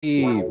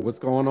Steve, what's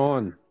going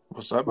on?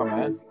 What's up, my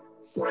man?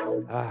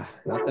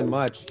 Nothing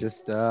much.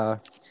 Just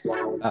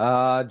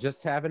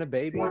having a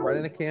baby,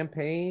 running a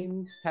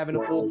campaign, having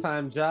a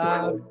full-time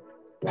job,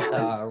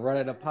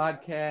 running a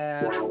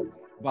podcast,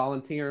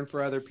 volunteering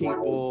for other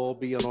people,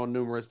 being on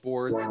numerous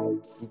boards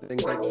and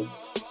things like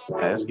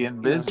That's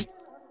getting you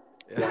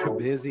know,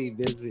 busy.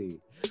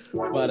 busy.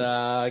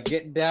 But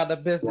getting down to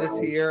business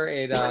here,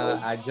 and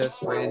I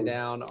just ran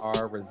down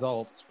our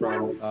results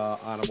from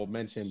honorable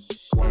mention,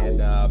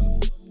 and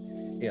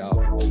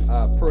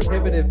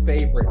prohibitive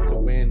favorite to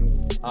win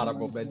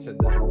honorable mention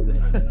this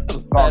It's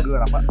all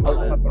good. I'm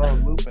gonna throw a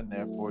loop in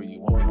there for you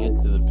when we get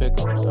to the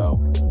pick'em. So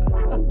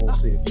we'll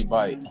see if you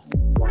bite.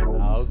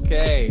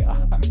 Okay.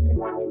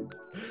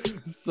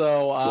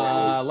 So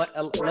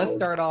let's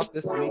start off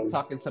this week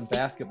talking some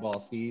basketball,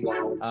 Steve.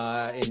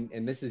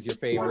 And this is your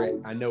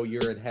favorite. I know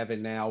you're in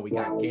heaven now. We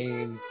got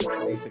games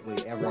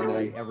basically every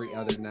night, every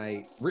other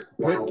night.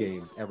 Good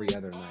games every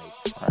other night.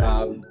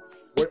 All right.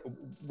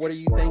 What are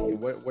you thinking?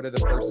 What are the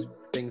first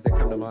things that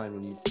come to mind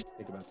when you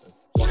think about this?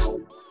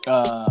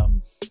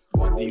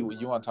 Well,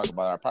 you want to talk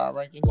about our power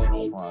rankings, or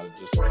you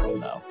just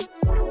want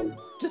to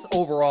Just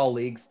overall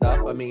league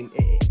stuff. I mean,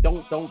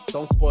 don't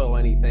spoil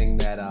anything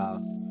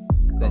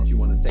that you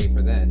want to say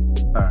for then.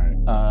 All right.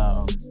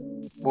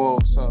 Well,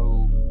 so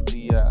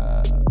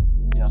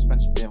the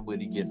Spencer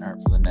Dinwiddie getting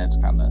hurt for the Nets,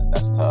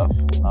 that's tough.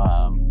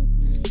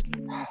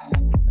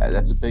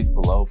 That's a big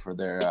blow for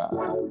their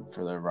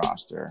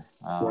roster.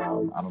 I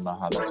don't know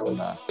how that's going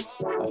to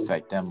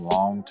affect them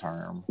long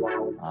term.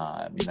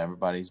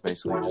 Everybody's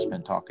basically just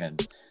been talking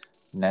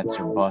Nets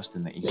are bust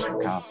in the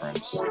Eastern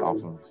Conference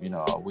off of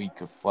a week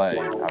of play.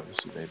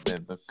 Obviously, they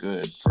look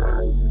good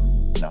for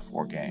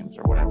 4 games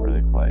or whatever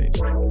they played.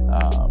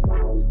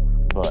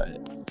 But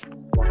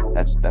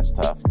that's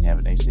tough when you have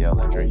an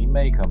ACL injury. He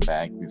may come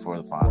back before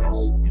the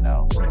finals,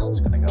 since it's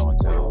going to go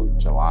until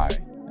July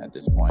at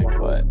this point.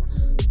 But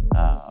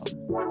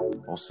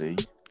we'll see.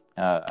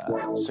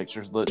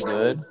 Sixers look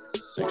good.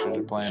 Sixers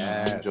are playing.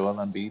 Yes. Joel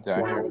Embiid's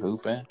out here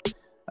hooping.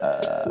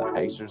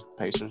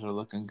 Pacers are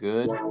looking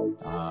good.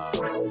 I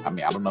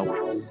don't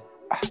know.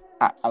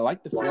 I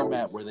like the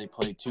format where they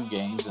play 2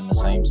 games in the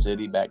same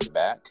city back to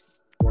back.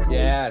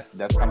 Yes,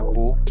 That's kind of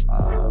cool.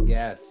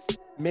 yes.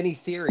 Mini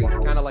series,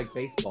 kind of like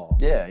baseball.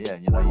 Yeah.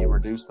 You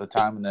reduce the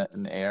time in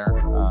the air.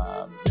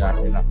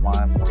 You're not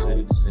flying from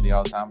city to city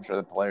all the time. I'm sure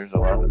the players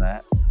are loving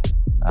that.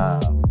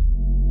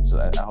 So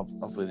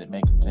hopefully they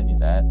may continue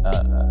that.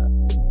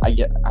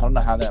 I don't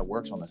know how that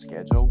works on the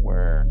schedule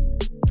where,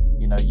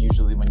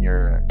 usually when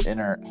you're you'd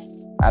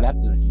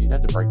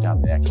have to break down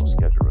the actual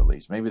schedule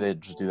release. Maybe they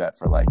just do that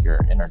for like your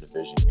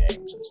interdivision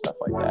games and stuff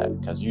like that.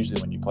 Because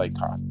usually when you play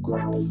cross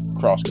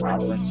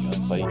conference, you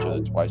only play each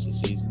other twice a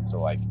season. So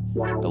like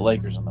the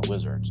Lakers and the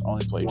Wizards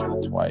only play each other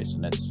twice,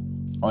 and it's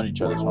on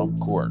each other's home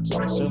court. So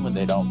I'm assuming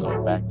they don't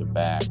go back to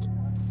back.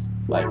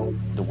 Like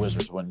the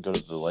Wizards wouldn't go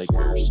to the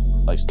Lakers,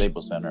 like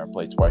Staples Center, and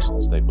play twice in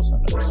the Staples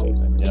Center this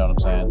season. You know what I'm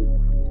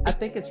saying? I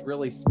think it's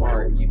really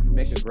smart. You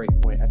make a great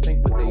point. I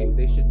think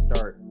they should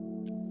start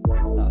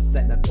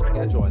setting up the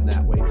schedule in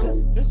that way,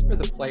 just for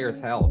the players'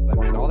 health. I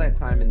mean, all that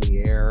time in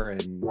the air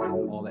and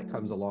all that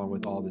comes along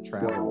with all the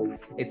travel,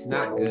 it's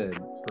not good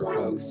for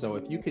folks. So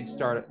if you could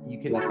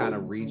you can kind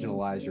of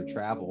regionalize your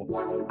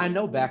travel. I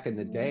know back in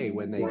the day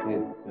when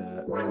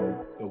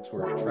when folks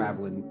were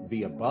traveling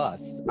via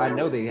bus, I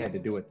know they had to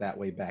do it that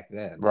way back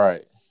then.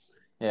 Right.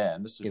 Yeah,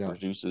 and this just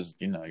reduces,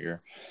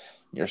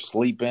 your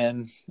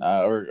sleeping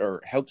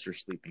or helps your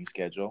sleeping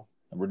schedule.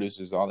 It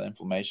reduces all the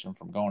inflammation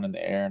from going in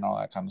the air and all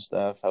that kind of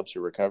stuff. Helps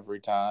your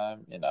recovery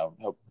time.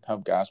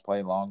 Help guys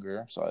play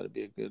longer. So it'd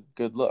be a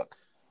good look.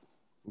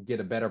 Get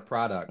a better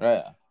product.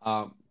 Yeah.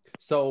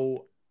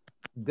 So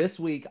this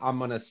week I'm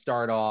gonna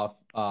start off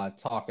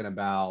talking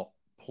about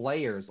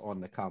players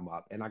on the come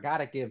up, and I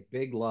gotta give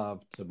big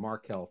love to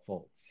Markelle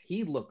Fultz.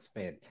 He looks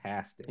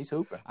fantastic. He's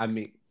hooping. I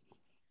mean,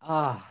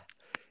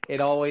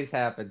 it always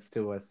happens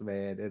to us,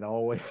 man. It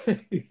always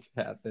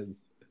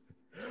happens.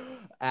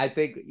 I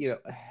think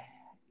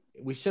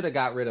we should have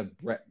got rid of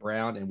Brett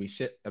Brown, and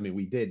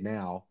we did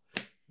now.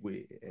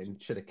 We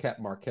should have kept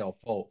Markelle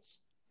Fultz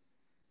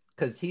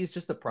because he's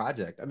just a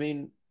project. I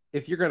mean,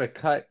 if you're gonna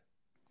cut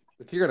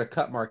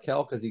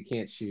Markelle because he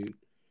can't shoot,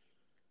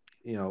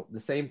 the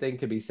same thing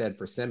could be said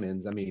for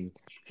Simmons. I mean,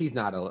 he's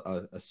not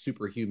a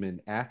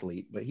superhuman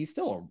athlete, but he's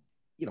still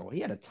he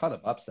had a ton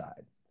of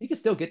upside. He could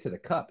still get to the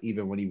cup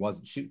even when he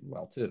wasn't shooting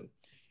well too.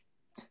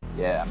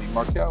 Yeah, I mean,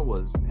 Markelle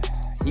was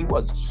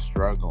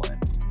struggling.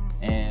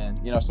 And,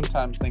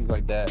 sometimes things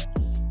like that,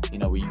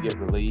 when you get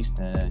released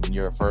and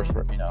you're a first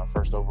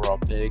overall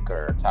pick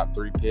or top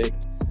 3 pick,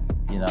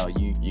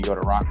 you go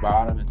to rock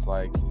bottom. It's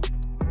like,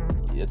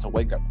 it's a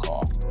wake up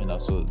call,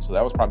 so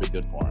that was probably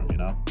good for him,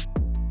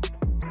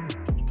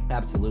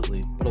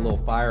 Absolutely. Put a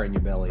little fire in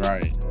your belly.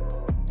 Right.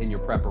 In your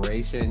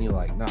preparation. You're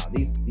like, nah,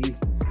 these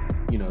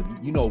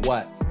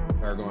what's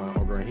are going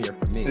to hear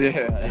from me.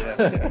 Yeah.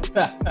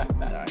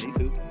 Nah, he's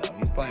hooping though.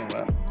 He's playing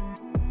well.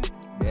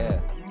 Yeah.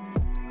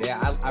 Yeah,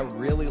 I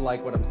really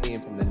like what I'm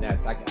seeing from the Nets.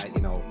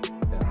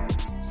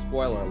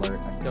 spoiler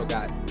alert, I still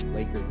got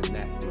Lakers and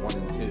Nets 1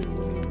 and 2. I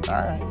mean,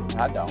 All right,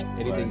 I don't.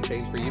 anything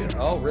change for you?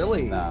 Oh,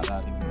 really? No,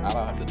 not even. I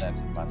don't have the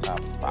Nets in my top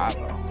 5. I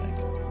don't think.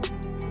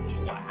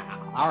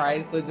 Wow. All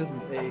right, so just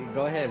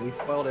go ahead. We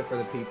spoiled it for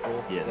the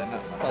people. Yeah, they're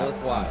not in my Tell top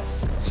us why.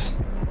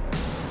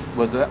 5.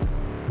 Was that?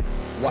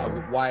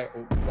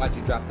 Why'd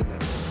you drop the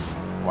Nets?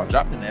 Well, I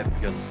dropped the Nets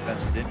because of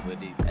Spencer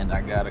Dinwiddie, and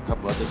I got a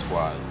couple other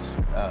squads.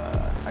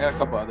 I got a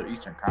couple other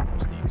Eastern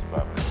Conference teams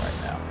above them right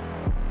now.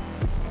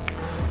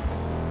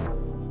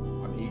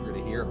 I'm eager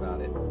to hear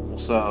about it.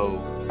 So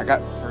I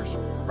got first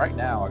right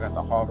now. I got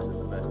the Hawks as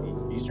the best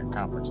Eastern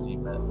Conference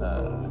team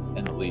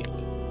in the league.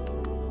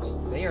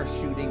 They are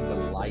shooting the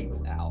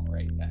lights out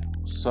right now.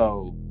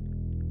 So,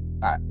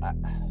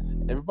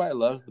 everybody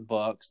loves the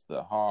Bucks,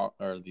 the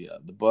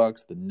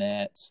Bucks, the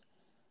Nets.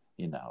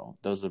 You know,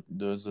 those are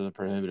the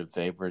prohibitive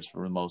favorites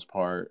for the most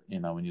part. You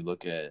know, when you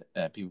look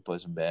at people play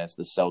some bets,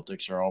 the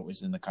Celtics are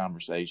always in the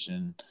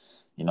conversation.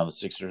 You know, the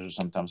Sixers are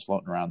sometimes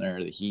floating around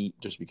there. The Heat,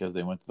 just because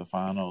they went to the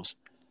finals.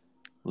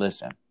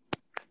 Listen,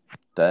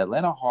 the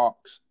Atlanta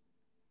Hawks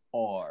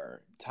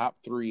are top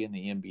 3 in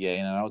the NBA,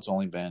 and I know it's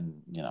only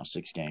been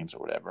 6 games or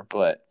whatever,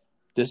 but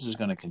this is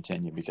going to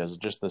continue because of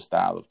just the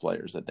style of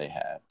players that they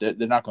have. They're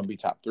not going to be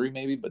top 3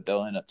 maybe, but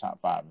they'll end up top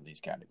 5 in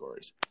these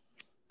categories.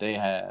 They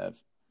have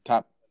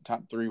top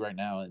 3 right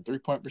now in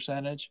 3-point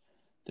percentage.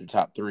 They're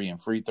top 3 in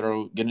free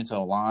throw, getting to the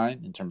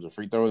line in terms of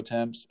free throw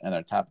attempts, and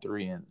they're top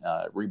 3 in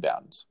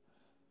rebounds.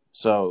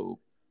 So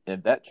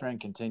if that trend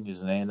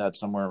continues and they end up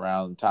somewhere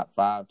around top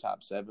 5,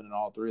 top 7 in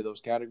all 3 of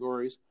those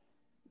categories,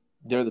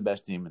 they're the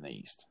best team in the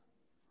East.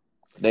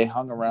 They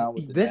hung around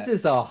with the This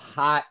Nets. is a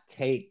hot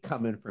take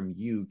coming from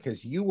you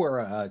because you were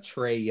a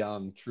Trae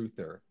Young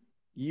truther.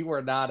 You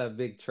were not a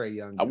big Trae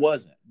Young guy. I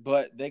wasn't,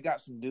 but they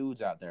got some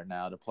dudes out there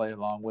now to play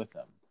along with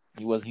him.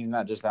 He's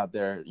not just out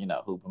there,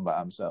 hooping by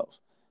himself.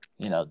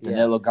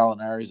 Danilo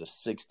Gallinari is a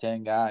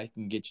 6'10" guy. He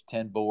can get you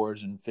 10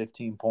 boards and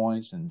 15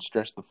 points and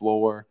stretch the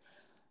floor.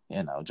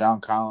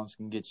 John Collins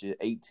can get you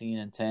 18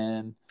 and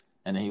 10,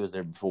 and he was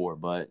there before.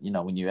 But,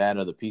 when you add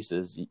other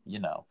pieces,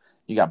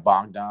 you got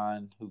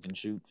Bogdan, who can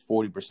shoot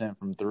 40%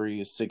 from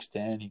 3, is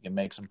 6'10". He can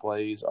make some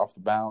plays off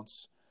the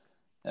bounce.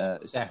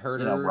 That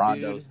Herder,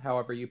 Rondo's, dude,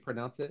 however you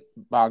pronounce it.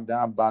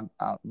 Bogdan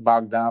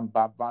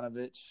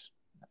Bogdanovic.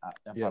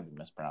 I'm probably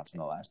mispronouncing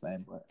the last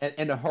name, but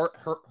and a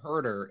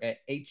Herder at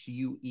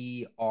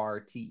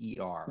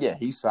Huerter. Yeah,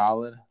 he's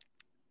solid.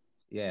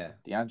 Yeah,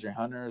 DeAndre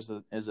Hunter is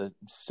a 6'9",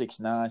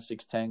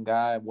 6'10"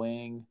 guy,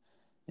 wing.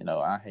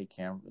 I hate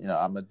Cam.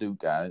 I'm a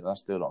Duke guy. I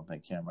still don't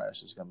think Cam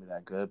Reddish is going to be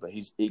that good, but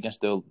he can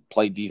still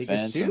play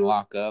defense and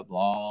lock up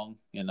long.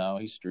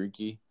 He's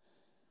streaky.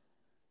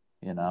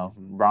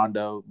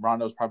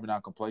 Rondo's probably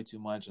not going to play too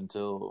much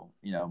until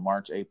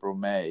March, April,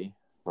 May.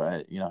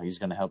 But, he's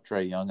going to help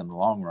Trae Young in the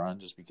long run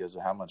just because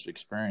of how much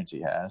experience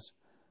he has.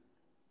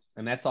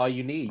 And that's all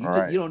you need.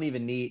 You don't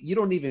even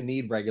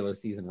need regular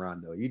season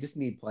Rondo. You just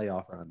need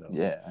playoff Rondo.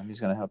 Yeah, and he's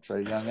going to help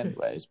Trae Young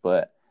anyways.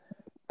 But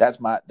that's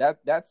my hot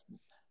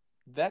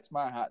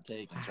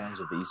take in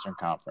terms of the Eastern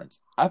Conference.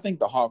 I think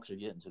the Hawks are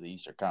getting to the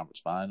Eastern Conference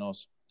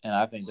Finals, and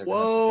I think they're going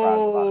to surprise a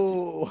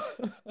lot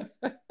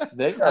of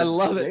people. I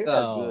love it. They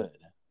are good.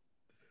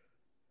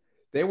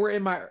 They were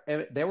in my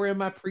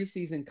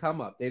preseason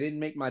come up. They didn't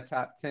make my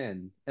top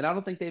 10, and I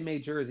don't think they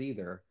made yours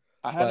either.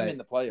 I had them in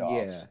the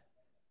playoffs. Yeah.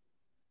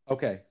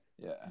 Okay.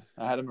 Yeah,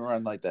 I had them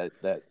around like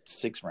that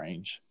 6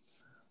 range.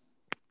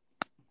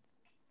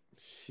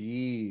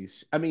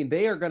 Jeez, I mean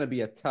they are going to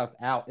be a tough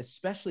out,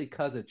 especially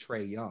because of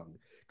Trae Young,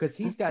 because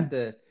he's got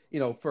the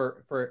he's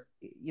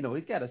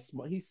got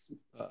he's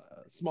a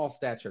small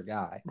stature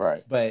guy,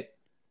 right? But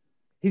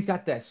he's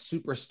got that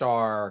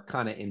superstar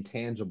kind of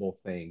intangible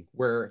thing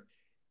where.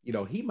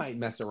 He might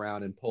mess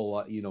around and pull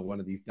up, one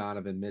of these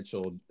Donovan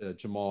Mitchell,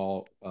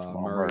 Jamal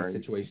Murray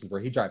situations where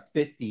he dropped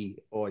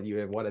 50 on you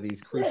in one of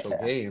these crucial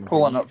games.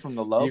 Pulling up from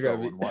the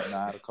logo and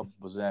whatnot, a couple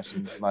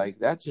possessions. Like,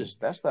 that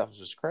stuff is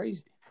just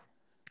crazy.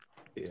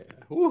 Yeah.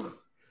 Whew.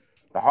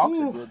 The Hawks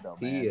are good, though,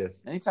 man. He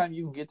is. Anytime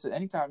you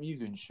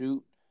can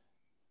shoot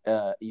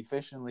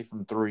efficiently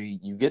from 3,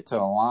 you get to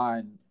the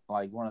line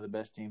like one of the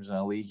best teams in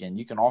the league, and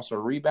you can also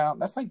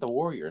rebound. That's like the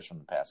Warriors from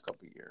the past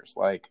couple of years.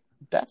 Like,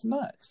 that's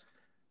nuts.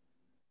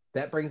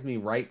 That brings me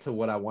right to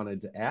what I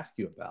wanted to ask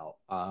you about.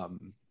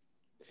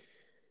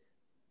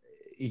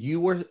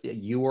 You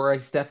were a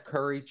Steph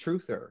Curry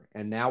truther,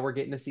 and now we're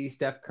getting to see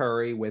Steph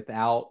Curry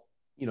without,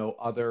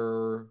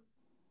 other.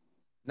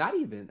 Not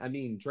even. I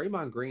mean,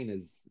 Draymond Green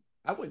is.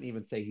 I wouldn't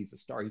even say he's a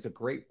star. He's a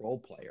great role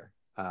player.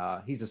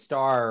 He's a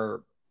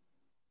star,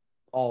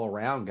 all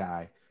around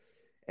guy,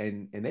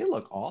 and they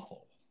look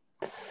awful.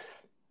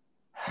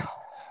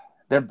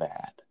 They're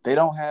bad. They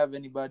don't have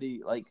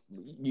anybody like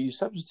you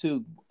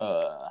substitute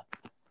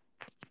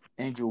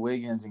Andrew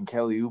Wiggins and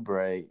Kelly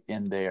Oubre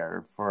in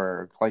there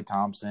for Klay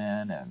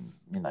Thompson, and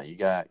you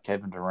got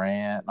Kevin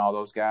Durant and all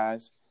those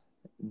guys.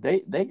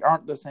 They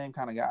aren't the same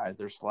kind of guys.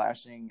 They're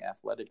slashing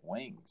athletic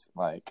wings.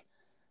 Like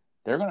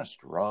they're going to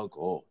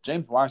struggle.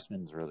 James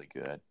Wiseman's really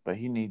good, but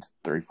he needs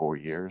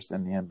 3-4 years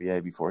in the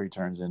NBA before he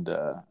turns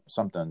into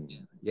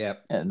something.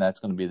 Yep. And that's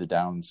going to be the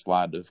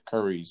downslide of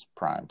Curry's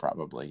prime,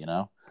 probably,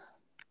 Yeah.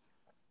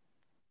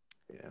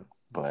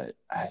 But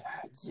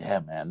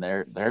yeah, man,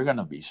 they're going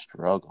to be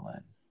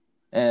struggling.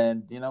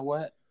 And you know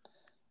what?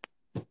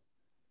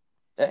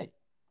 Hey,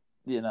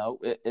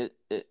 it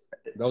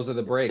those are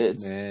the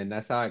breaks, man.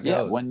 That's how it goes.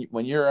 Yeah,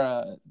 when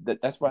you're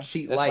that's what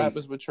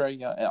happens with Trae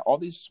Young. All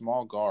these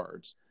small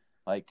guards,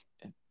 like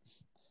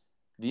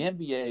the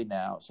NBA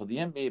now. So the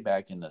NBA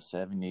back in the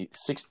 70s,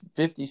 50s,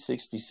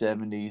 60s,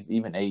 70s,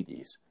 even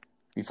 80s,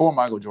 before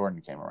Michael Jordan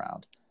came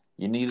around,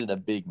 you needed a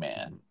big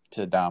man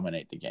to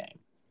dominate the game,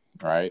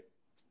 right?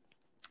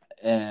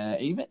 And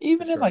even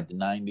in like the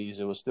 90s,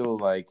 it was still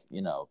like,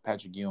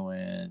 Patrick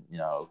Ewing,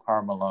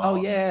 Karl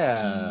Malone,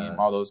 Hakeem,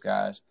 all those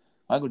guys.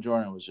 Michael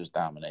Jordan was just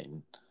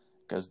dominating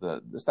because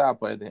the style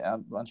play, they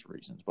have a bunch of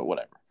reasons, but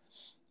whatever.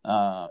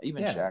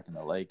 Even Shaq and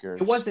the Lakers.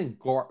 It wasn't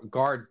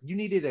guard. You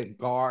needed a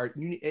guard.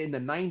 In the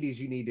 90s,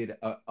 you needed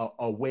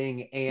a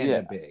wing and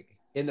a big.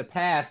 In the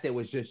past, it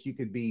was just you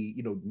could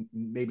be,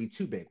 maybe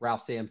too big.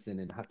 Ralph Sampson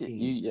and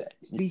Hakeem.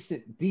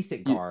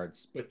 Decent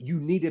guards, but you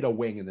needed a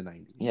wing in the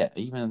 90s. Yeah,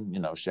 even,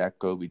 Shaq,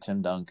 Kobe,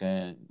 Tim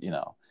Duncan,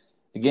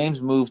 the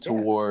game's moved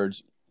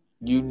towards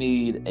you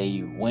need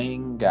a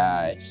wing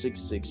guy,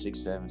 6'6",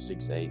 6'7",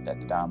 6'8", that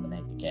to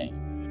dominate the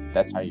game.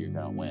 That's how you're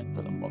going to win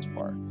for the most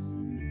part.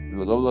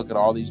 Go look at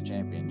all these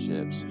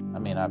championships. I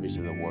mean,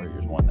 obviously the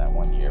Warriors won that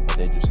one year, but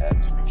they just had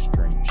some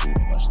extreme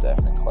shooting with Steph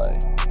and Clay.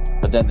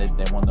 But then they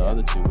won the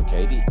other two with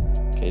KD.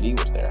 KD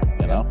was there,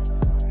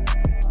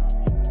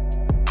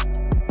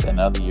 Then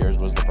other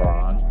years was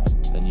LeBron.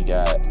 Then you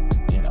got,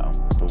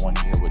 the 1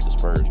 year with the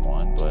Spurs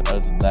won. But other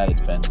than that,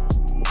 it's been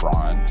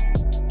LeBron,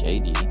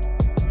 KD,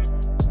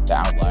 the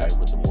outlier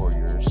with the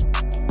Warriors.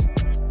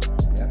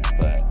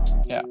 But,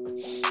 yeah,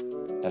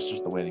 that's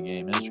just the way the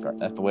game is.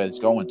 That's the way it's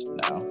going to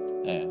now.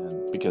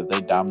 And because they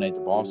dominate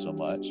the ball so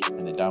much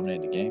and they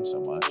dominate the game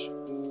so much,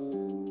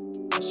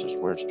 that's just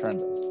where it's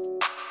trending.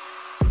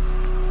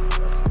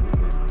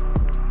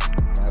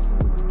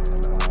 Absolutely,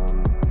 man.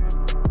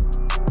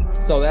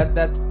 So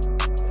that's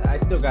I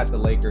still got the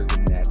Lakers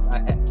and Nets.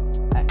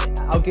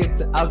 I'll get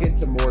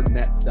to more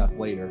net stuff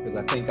later because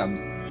I think I'm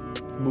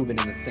moving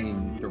in the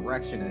same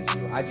direction as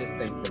you. I just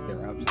think that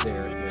their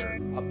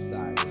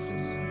upside is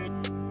just.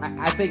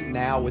 I think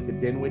now with the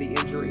Dinwiddie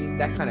injury,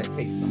 that kind of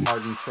takes the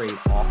Harden trade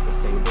off the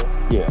table.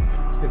 Yeah.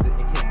 Because it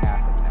can't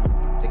happen.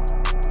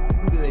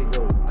 Who do they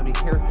really? I mean,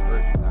 Harris is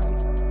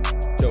nice.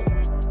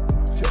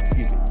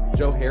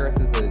 Joe Harris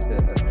is a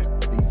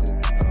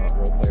decent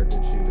role player,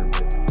 good shooter,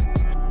 but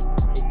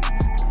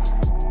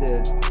the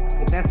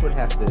Nets would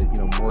have to,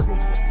 mortgage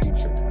their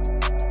future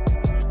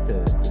to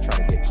try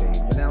to get James,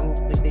 and I don't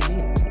think they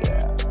need it.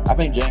 Yeah. I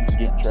think James is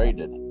getting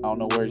traded. I don't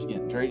know where he's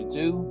getting traded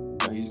to.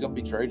 He's going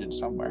to be traded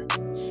somewhere.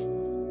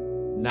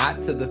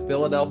 Not to the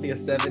Philadelphia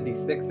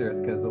 76ers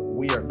because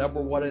we are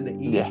number one in the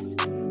East.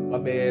 Yeah. My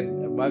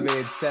man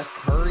Seth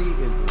Curry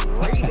is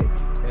rated.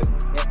 and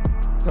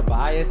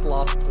Tobias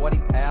lost 20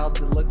 pounds,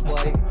 it looks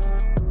like.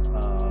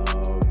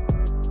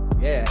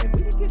 If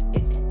we can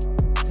get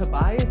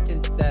Tobias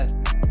and Seth,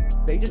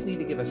 they just need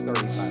to give us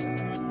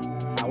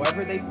 35.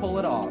 However they pull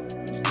it off,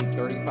 just need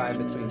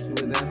 35 between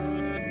two of them.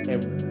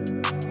 And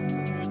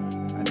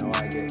I know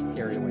I get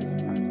carried away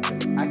sometimes,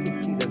 but I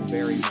can see them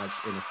very much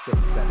in a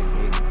 6-7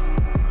 game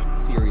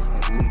series,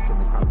 at least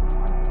in the conference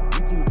finals.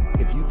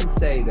 If you can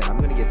say that I'm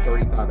going to get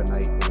 35 a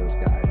night for those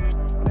guys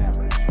on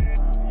average,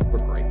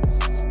 we're great.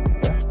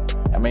 Yeah.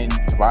 I mean,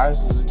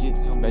 Tobias is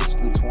getting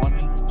basically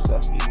 20.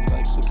 Seth's getting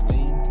like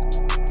 16.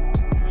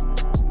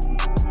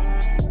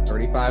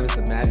 35 is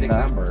the magic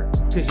number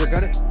because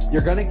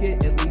you're gonna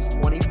get at least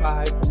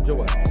 25 from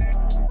Joel.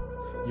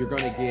 You're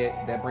gonna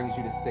get that brings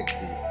you to 60.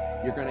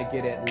 You're gonna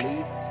get at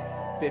least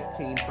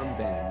 15 from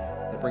Ben.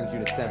 That brings you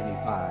to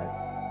 75.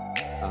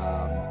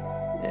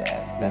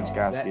 Ben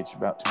Scott gets you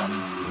about 20.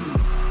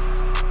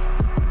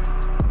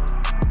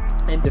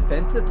 And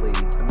defensively,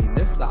 I mean,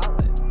 they're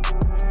solid,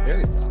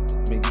 very solid. I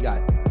mean, you got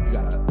a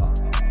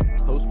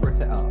post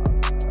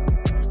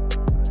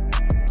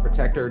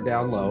protector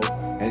down low,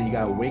 and you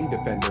got a wing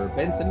defender.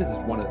 Ben Simmons is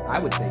I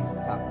would say he's the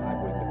top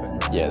 5 wing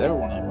defender. Yeah, they were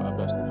one of the 5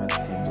 best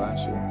defensive teams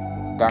last year.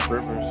 Doc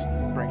Rivers,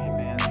 bring him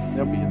in.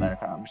 They'll be in their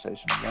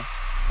conversation again.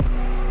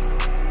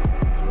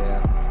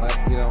 Yeah, but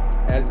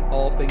as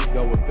all things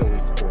go with Philly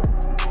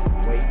sports,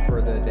 wait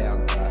for the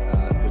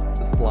downside,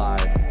 the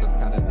slide, some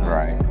kind of nonsense.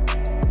 Right.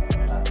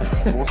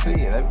 We'll see.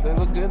 They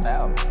look good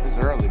now. It's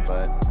early,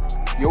 but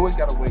you always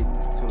got to wait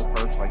until the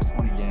first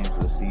 20 games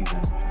of the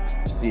season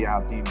to see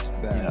how teams,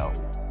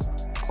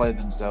 play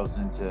themselves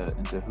into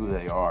who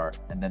they are,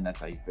 and then that's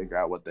how you figure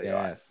out what they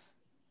are.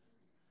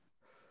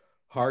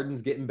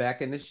 Harden's getting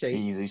back into shape.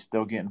 He's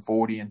still getting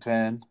 40 and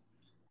 10.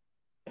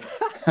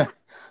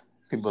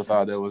 People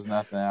thought there was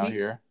nothing out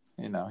here.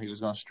 He was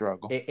going to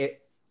struggle.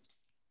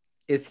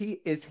 Is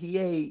he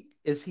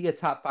a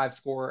top 5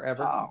 scorer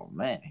ever? Oh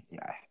man,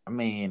 yeah. I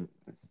mean,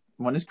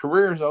 when his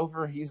career is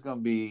over, he's going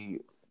to be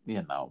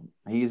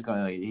he's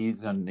gonna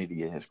need to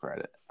get his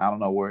credit. I don't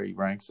know where he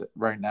ranks it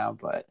right now,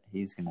 but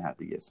he's gonna have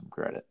to get some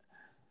credit.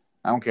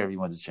 I don't care if he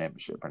wins a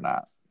championship or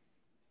not.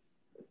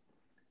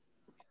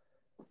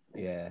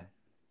 Yeah.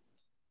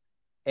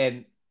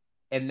 And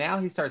now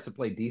he starts to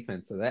play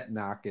defense, so that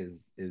knock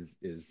is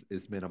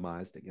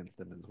minimized against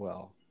him as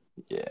well.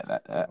 Yeah,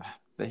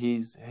 that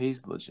he's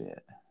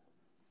legit.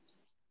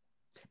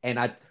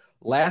 And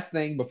last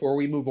thing before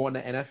we move on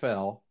to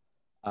NFL,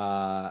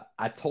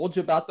 I told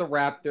you about the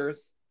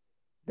Raptors.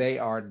 They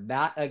are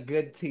not a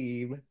good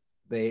team.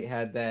 They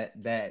had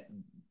that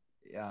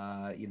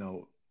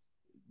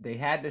they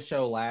had to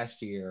show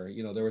last year.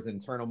 There was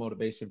internal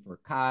motivation for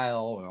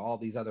Kyle and all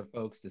these other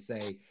folks to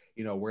say,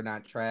 we're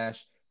not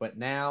trash. But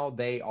now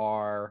they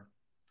are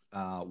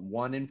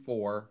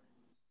 1-4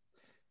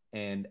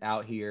 and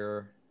out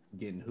here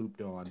getting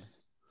hooped on.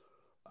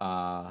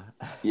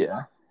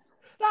 Yeah.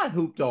 Not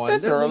hooped on.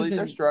 It's early.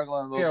 They're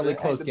struggling a little fairly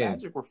bit. Close the game.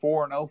 Magic were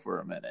 4-0 for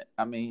a minute.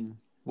 I mean,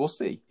 we'll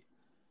see.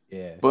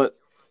 Yeah. But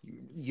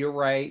you're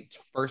right.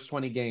 First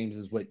 20 games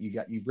is what you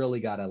got. You really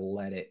got to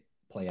let it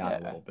play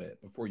out a little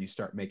bit before you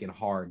start making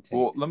hard takes.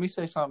 Well, let me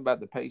say something about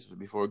the Pacers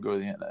before we go to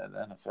the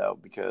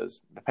NFL,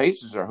 because the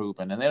Pacers are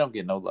hooping and they don't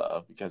get no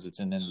love because it's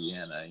in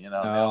Indiana. They don't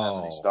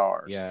have any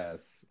stars.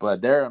 Yes.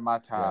 But they're in my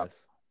top.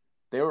 Yes.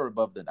 They were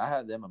I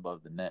had them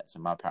above the Nets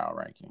in my power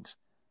rankings.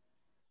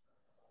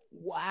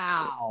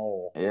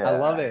 Wow. Yeah. I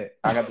love it.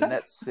 I got the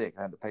Nets 6.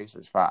 I had the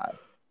Pacers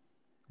 5.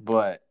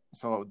 But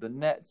so the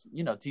Nets,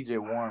 TJ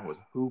Warren was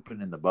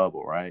hooping in the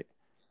bubble, right?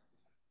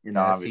 Yes,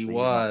 obviously he he's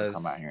was. not gonna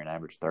come out here and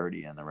average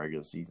 30 and the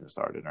regular season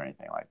started or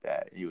anything like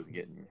that. He was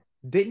getting.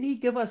 Didn't he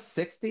give us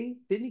 60?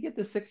 Didn't he get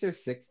the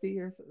Sixers 60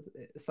 or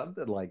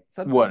something like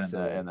something? What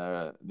silly. in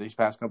the these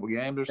past couple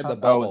games or something?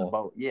 The bubble. Oh, in the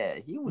bubble. Yeah,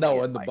 he was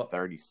getting like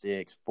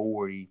 36,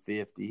 40,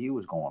 50. He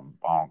was going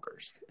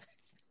bonkers.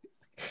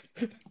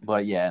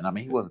 But yeah, and I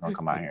mean, he wasn't going to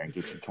come out here and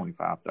get you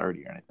 25,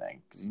 30 or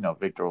anything because,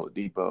 Victor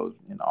Oladipo,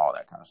 all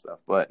that kind of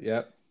stuff. But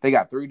they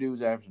got 3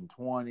 dudes averaging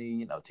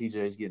 20.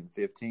 TJ's getting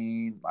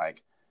 15.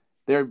 Like,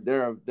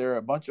 they're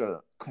a bunch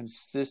of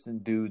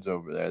consistent dudes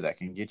over there that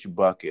can get you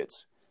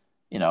buckets,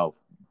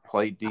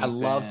 play defense. I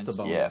love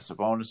Sabonis. Yeah,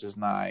 Sabonis is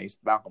nice.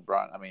 Malcolm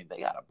Brogdon. I mean, they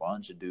got a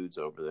bunch of dudes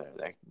over there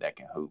that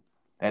can hoop.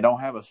 They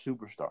don't have a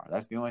superstar.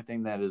 That's the only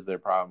thing that is their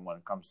problem when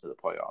it comes to the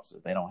playoffs.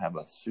 Is they don't have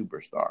a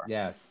superstar.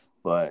 Yes.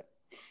 But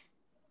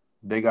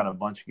they got a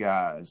bunch of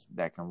guys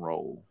that can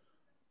roll,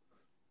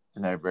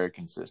 and they're very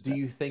consistent. Do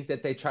you think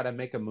that they try to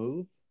make a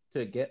move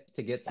to get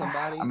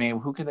somebody? I mean,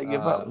 who can they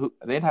give up?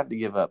 They'd have to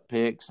give up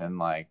picks, and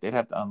they'd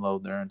have to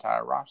unload their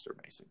entire roster,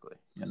 basically.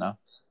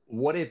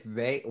 What if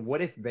they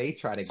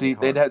try to see?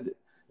 Get they'd have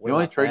the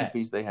only trading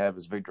piece they have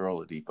is Victor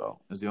Oladipo.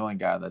 Is the only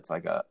guy that's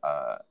like a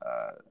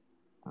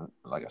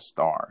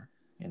star,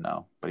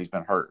 but he's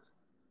been hurt.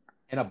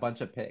 And a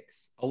bunch of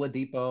picks.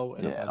 Oladipo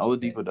and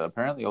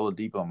apparently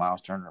Oladipo and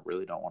Miles Turner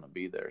really don't want to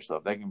be there. So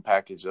if they can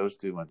package those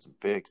two and some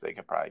picks, they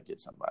could probably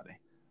get somebody.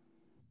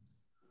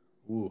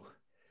 Ooh.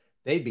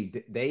 They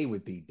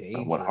would be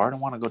dangerous. Would Harden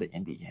want to go to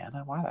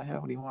Indiana? Why the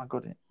hell would he want to go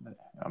to?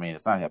 I mean,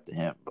 it's not up to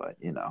him, but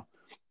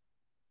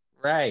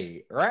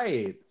Right.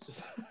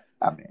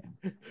 I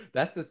mean,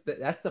 that's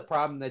the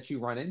problem that you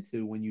run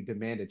into when you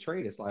demand a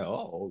trade. It's like,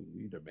 oh,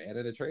 you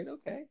demanded a trade,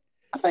 okay.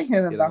 I think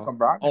him and Malcolm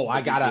Brogdon. Oh,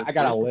 I got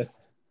a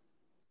list.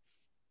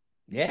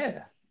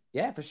 Yeah,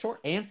 for sure.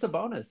 And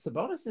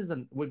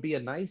Sabonis would be a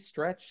nice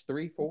stretch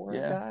 3-4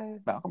 guy.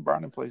 Malcolm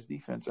Brogdon plays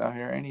defense out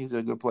here, and he's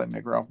a good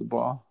playmaker off the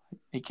ball.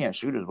 He can't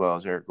shoot as well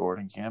as Eric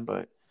Gordon can,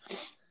 but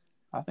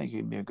I think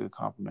he'd be a good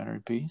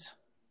complimentary piece.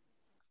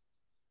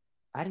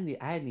 I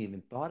hadn't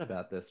even thought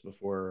about this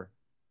before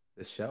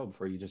the show,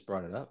 before you just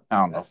brought it up. I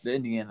don't know if the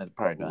Indiana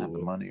probably don't have the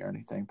money or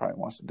anything, probably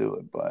wants to do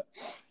it, but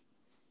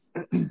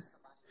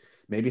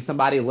maybe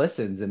somebody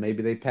listens and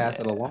maybe they pass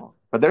it along.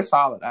 But they're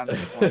solid. I just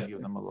want to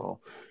give them a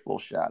little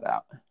shout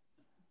out.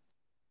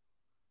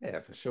 Yeah,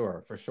 for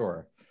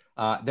sure.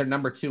 They're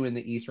number 2 in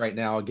the East right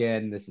now.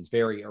 Again, this is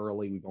very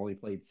early. We've only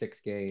played 6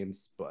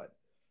 games, but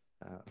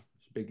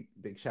big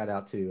shout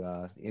out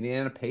to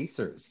Indiana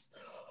Pacers.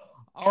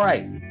 All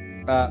right,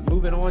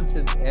 moving on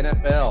to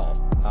NFL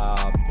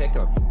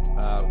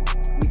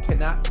pick'em. We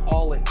cannot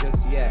call it just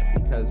yet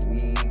because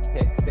we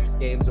pick 6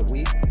 games a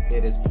week.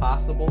 It is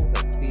possible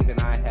that Steve and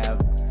I have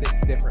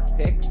 6 different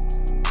picks,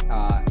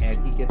 and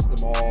he gets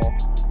them all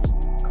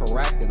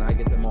correct, and I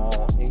get them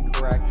all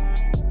incorrect,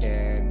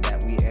 and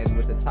that we end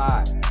with a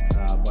tie.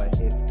 But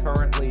it's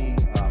currently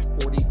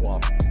 40. Well,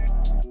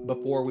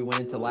 before we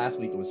went into last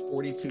week, it was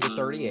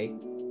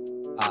 42-38.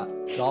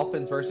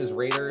 Dolphins versus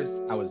Raiders.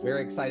 I was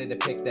very excited to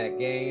pick that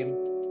game.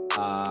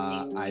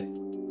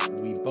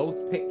 We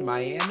both picked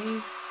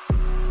Miami.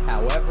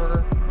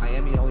 However,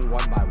 Miami only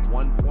won by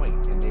 1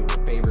 point, and they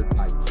were favored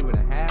by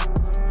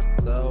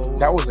 2.5. So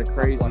that was a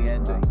crazy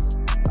ending.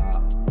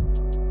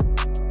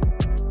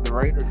 The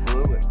Raiders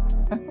blew it.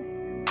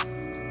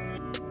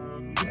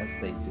 Yes,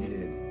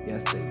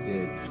 they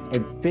did.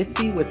 And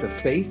Fitzy with the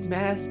face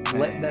mask,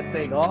 letting that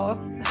thing off.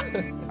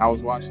 I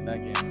was watching that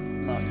game.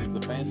 because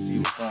the fantasy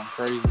was going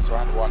crazy, so I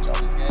had to watch all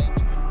these games.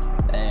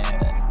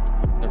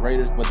 And the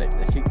Raiders,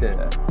 they kicked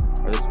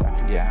I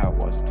forget how it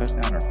was, a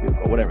touchdown or a field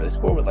goal, whatever. They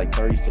scored with like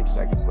 36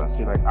 seconds left. So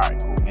you're like, all right,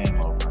 cool, game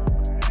over.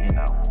 You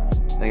know,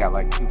 they got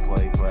like 2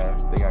 plays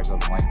left. They got to go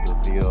the length of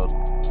the field,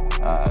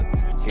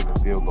 just kick a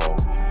field goal.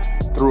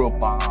 Threw a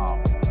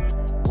bomb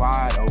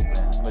wide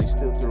open, but he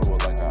still threw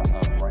it like a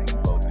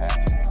rainbow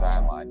pass on the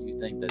sideline. You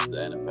think that the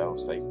NFL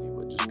safety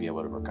would just be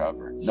able to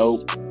recover?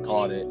 Nope,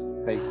 caught it,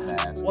 face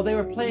mask. Well, they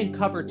were playing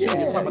cover 2.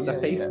 You're talking about the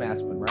face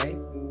mask one, right?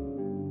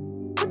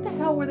 What the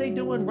hell were they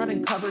doing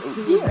running cover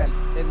 2? Yeah.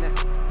 And that,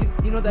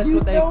 you know that's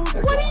what they.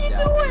 What are you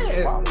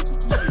doing? Why would you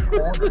keep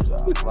your corners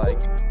up?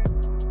 Like,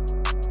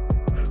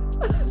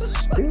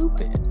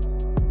 stupid.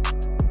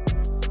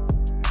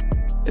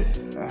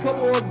 Come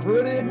on,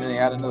 British. And then they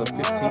got another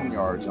 15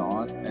 yards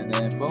on, and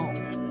then boom,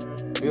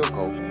 field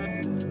goal.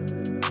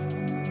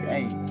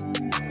 Dang.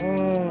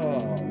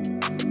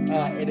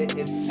 And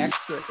it's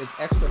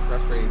extra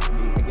frustrating to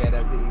me again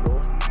as an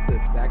Eagle.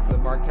 Back to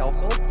the Markelle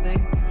Fultz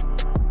thing.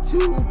 2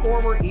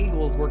 former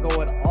Eagles were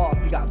going off.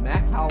 You got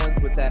Mac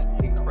Hollins with that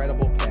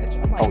incredible catch.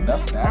 I'm like,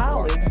 that's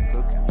Hollins.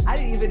 I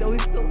didn't even know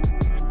he's still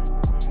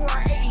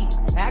great.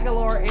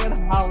 Aguilar and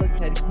Hollins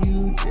had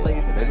huge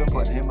plays. They've been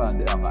putting him on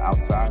the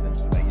outside and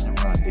just making him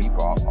run deep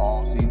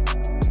all season.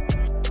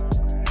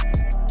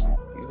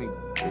 He's making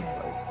big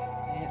plays.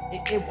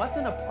 It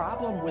wasn't a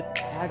problem with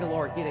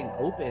Aguilar getting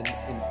open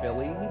in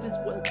Philly. He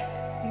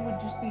would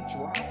just be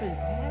dropping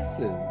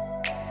passes.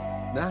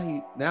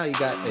 Now you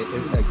got it,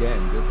 again,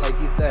 just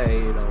like you say,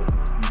 you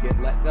get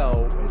let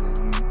go and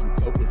then you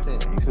focus in.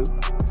 He's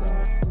hooping.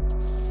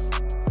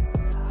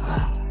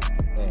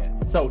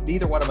 So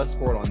neither one of us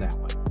scored on that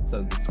one.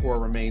 So the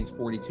score remains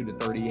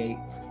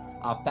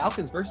 42-38.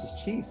 Falcons versus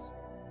Chiefs.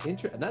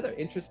 Another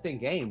interesting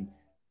game.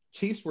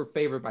 Chiefs were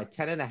favored by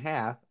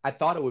 10.5. I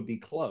thought it would be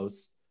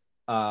close.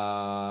 We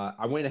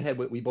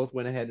both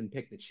went ahead and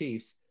picked the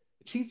Chiefs.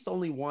 The Chiefs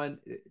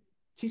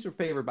were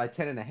favored by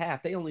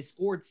 10.5. They only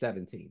scored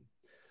 17.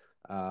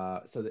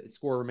 So the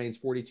score remains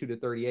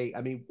 42-38.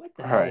 I mean, what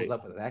the hell was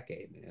up with that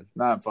game, man?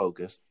 Not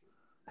focused.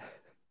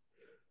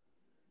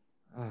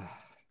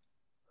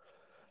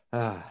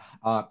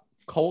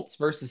 Colts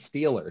versus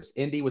Steelers.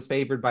 Indy was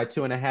favored by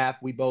 2.5.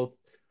 We both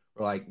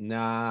were like,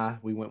 nah.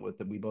 We both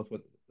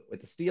went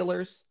with the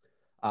Steelers.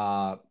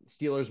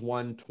 Steelers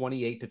won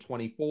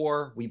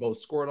 28-24. We both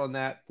scored on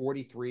that.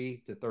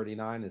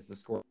 43-39 is the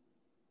score.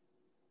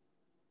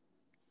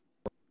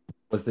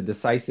 Was the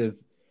decisive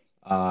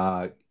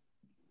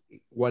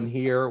one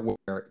here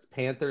where it's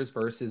Panthers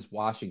versus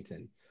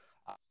Washington.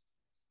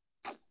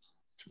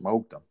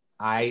 Smoked them.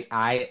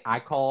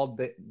 I called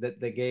that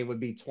the game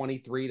would be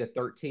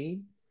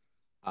 23-13.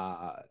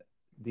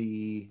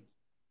 The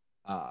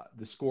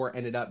score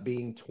ended up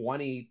being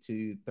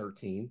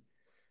 20-13.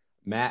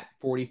 Matt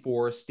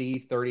 44,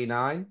 Steve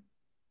 39.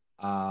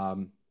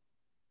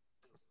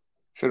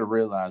 Should have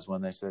realized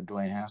when they said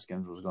Dwayne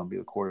Haskins was going to be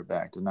the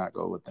quarterback to not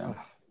go with them.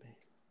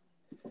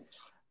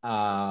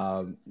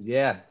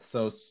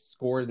 So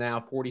score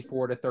now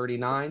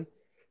 44-39.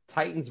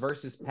 Titans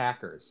versus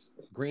Packers.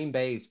 Green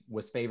Bay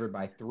was favored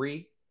by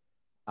 3.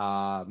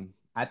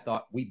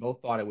 We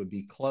both thought it would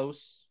be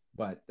close,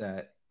 but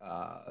that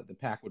the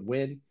Pack would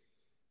win.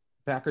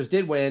 Packers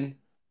did win.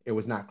 It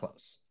was not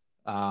close.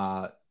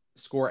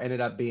 Score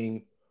ended up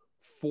being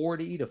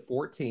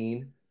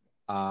 40-14.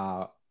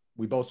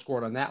 We both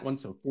scored on that one,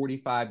 so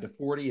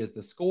 45-40 is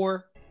the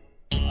score.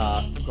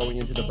 Going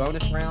into the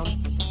bonus round.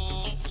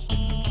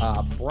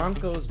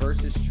 Broncos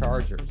versus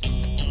Chargers.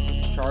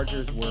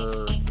 Chargers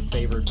were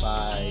favored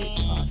by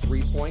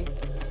 3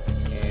 points,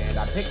 and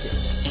I picked it.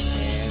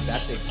 And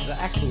that's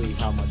exactly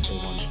how much they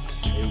won.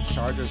 The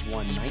Chargers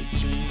won 19-16.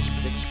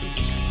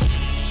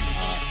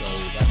 So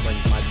that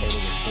brings my total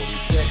to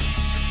 46.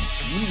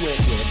 You went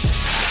with,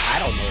 I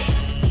don't know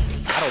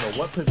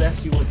what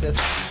possessed you with this,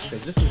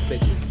 because this has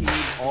been your team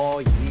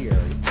all year.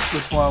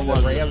 Which one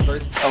was Rams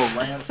versus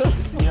Rams for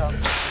the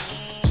Seahawks?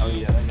 Oh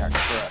yeah, they got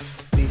crushed.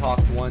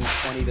 Seahawks won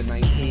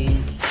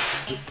 20-19.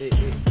 The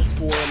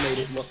score made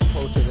it look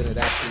closer than it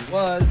actually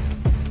was,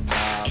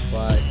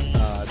 but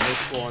no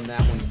score on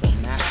that one. So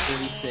Matt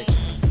 46,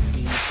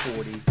 Steve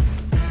 40,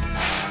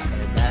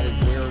 and that is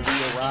where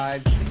we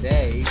arrived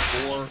today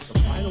for the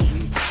final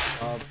week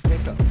of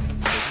Pick'em,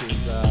 which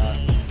is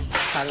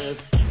kind of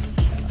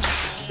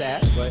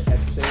sad, but at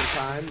the same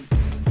time,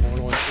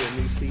 going on to a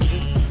new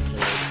season.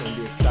 It's going to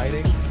be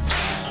exciting.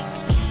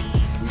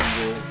 We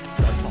will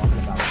start talking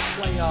about the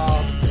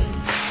playoffs and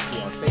who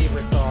our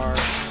favorites are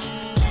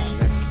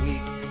next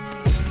week.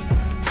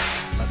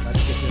 But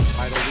let's get this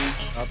final week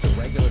of the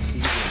regular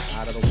season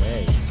out of the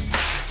way.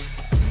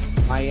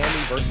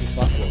 Miami versus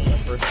Buffalo, the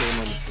first game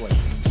on the slate.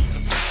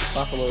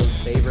 Buffalo is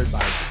favored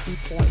by 2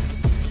 points.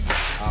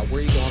 Where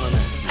are you going on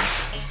that, Steve?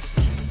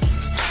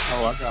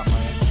 Oh, I got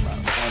Miami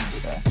 -1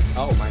 today.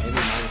 Oh, Miami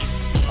minus.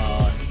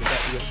 Is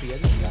that ESPN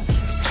you got?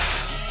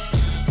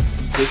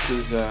 This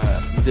is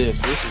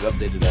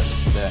updated as of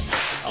today.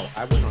 Oh,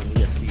 I went on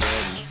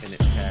ESPN and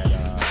it had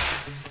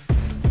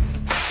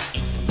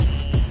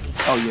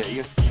Oh yeah,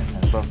 ESPN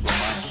has Buffalo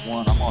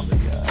 -1. I'm on the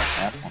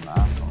app on the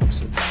iPhone. It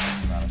says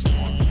Miami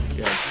 -1.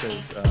 Yeah, it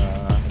says,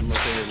 I'm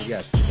looking at it.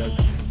 Yes, it does.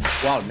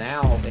 Well,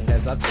 now it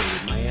has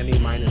updated. Miami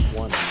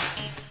 -1.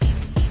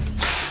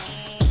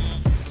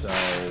 So,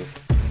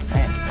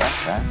 Man, that's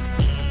fast.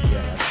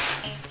 yeah,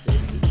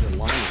 the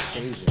line is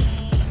changing.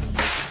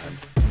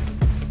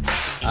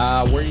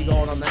 Where are you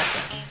going on that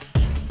then?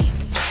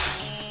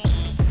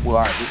 Well,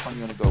 all right, which one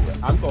you want to go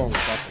with? I'm going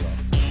with Buffalo.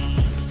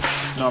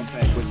 No, I'm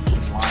saying which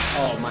line?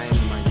 Oh, Miami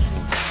 -1.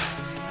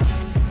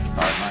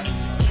 All right, Miami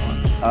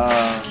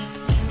 -1.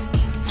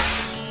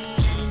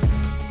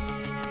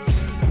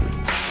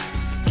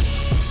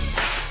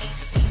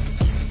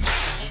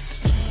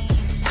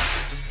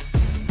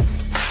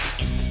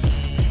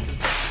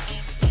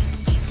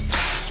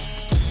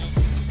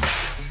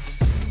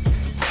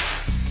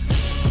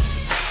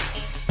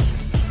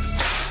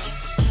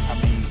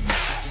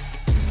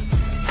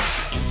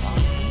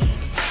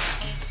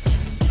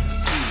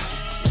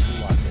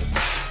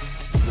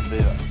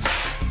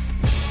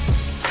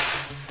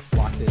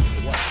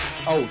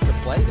 Oh, to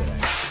play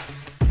today?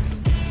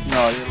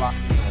 No, you're locked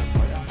in the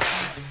playoff.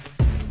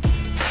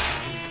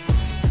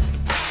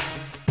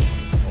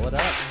 Pull it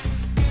up.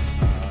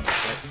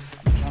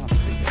 I'm trying to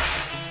figure.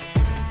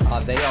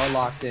 They are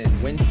locked in.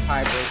 Wins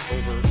tiebreak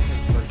over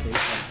Pittsburgh based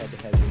on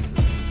head-to-head wins.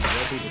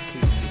 They'll be the 2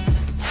 seed.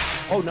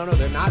 Oh no,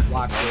 they're not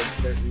locked in.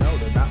 They're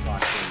not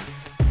locked in.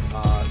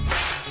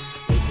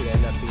 They could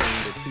end up being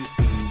the 2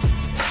 seed.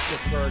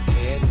 Pittsburgh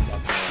and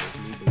Buffalo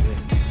need to win.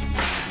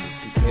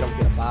 They don't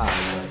get a bye,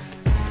 but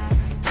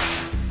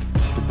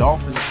The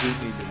Dolphins do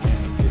need to win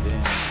to get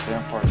in.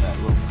 They're part of that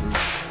little group.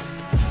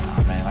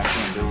 Oh man, I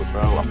can't do it,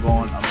 bro. I'm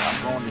going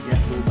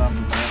against the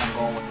numbers, man. I'm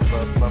going with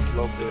the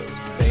Buffalo Bills.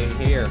 same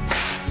here.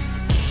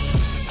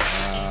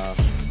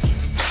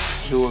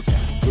 Tua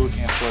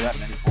can't score that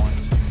many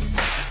points.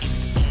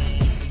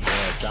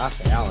 Yeah, Josh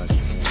Allen.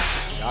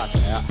 Josh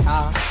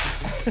Allen.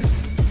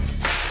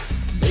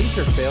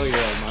 Major failure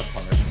on my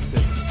part.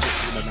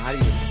 Not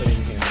even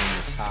putting him in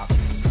the top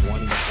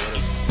 20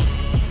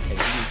 quarterbacks. And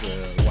he's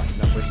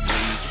number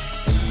 3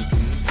 MVP?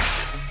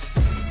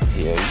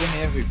 Yeah, he's in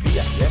the MVP,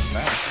 I guess,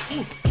 man.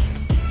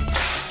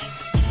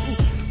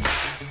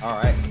 All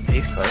right.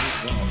 He's crazy.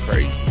 He's going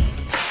crazy.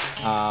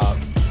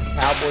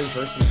 Cowboys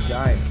versus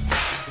Giants.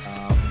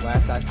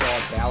 Last I saw,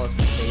 Dallas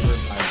was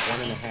favored by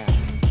 1.5.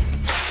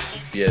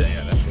 Yeah,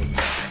 that's what we're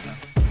talking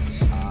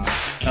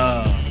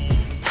about.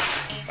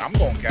 I'm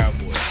going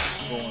Cowboys.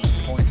 I'm going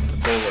points with the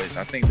boys.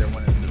 I think they're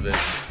winning the division.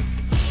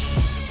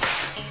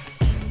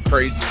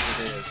 Crazy as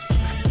it is.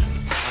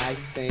 I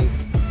think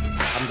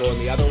I'm going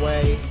the other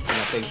way, and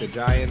I think the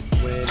Giants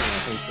win, and I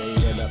think they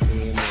end up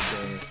being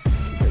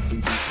because we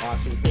beat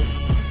Washington.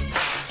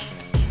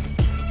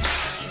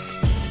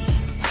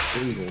 The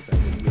Eagles, I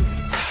think.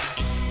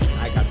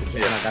 I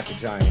got the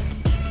Giants.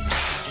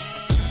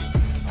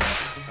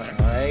 All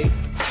right.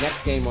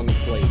 Next game on the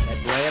slate: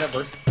 Atlanta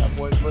versus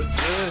Cowboys look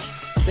good.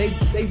 They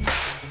do,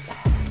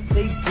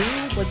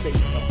 but they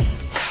don't.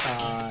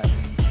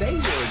 They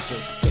were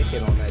just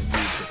picking on that dude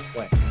to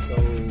flex so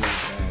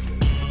badly.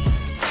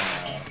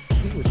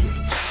 He was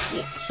getting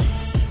torched.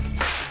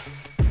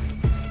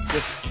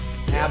 Just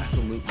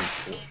absolutely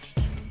torched.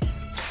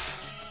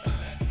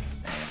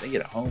 Man, they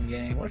get a home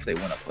game. What if they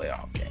win a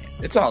playoff game?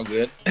 It's all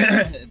good.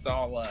 It's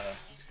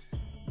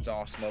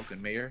all smoke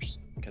and mirrors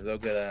because they'll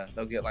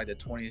get like the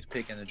 20th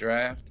pick in the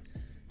draft.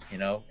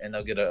 And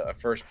they'll get a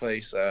first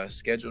place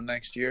schedule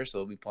next year, so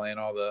they'll be playing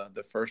all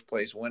the first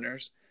place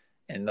winners,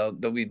 and they'll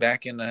be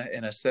back in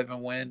a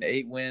 7-win,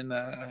 8-win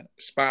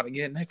spot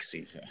again next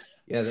season.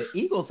 Yeah, the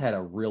Eagles had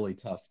a really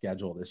tough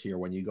schedule this year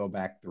when you go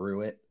back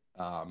through it.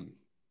 You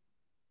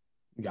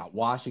got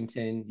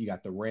Washington, you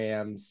got the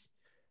Rams,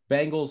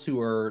 Bengals, who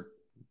are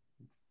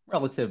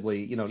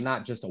relatively,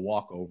 not just a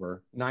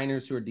walkover,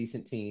 Niners, who are a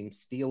decent team,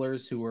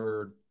 Steelers, who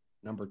are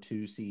number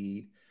 2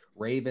 seed,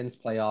 Ravens,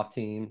 playoff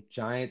team,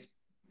 Giants,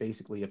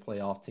 basically a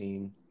playoff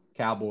team,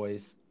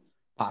 Cowboys,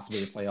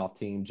 possibly a playoff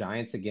team,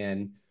 Giants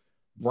again,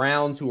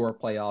 Browns, who are a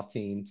playoff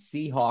team,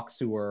 Seahawks,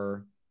 who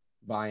are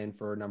vying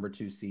for a number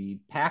 2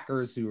 seed,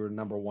 Packers, who are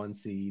number 1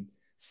 seed,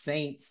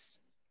 Saints,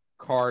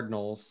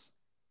 Cardinals,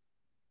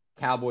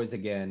 Cowboys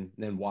again,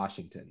 and then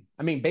Washington.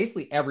 I mean,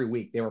 basically every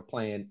week they were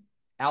playing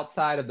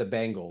outside of the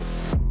Bengals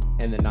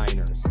and the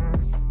Niners.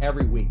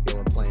 Every week they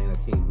were playing a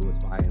team who was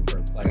vying for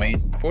a playoff. I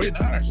mean,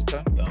 49ers are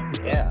tough,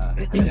 though. Yeah,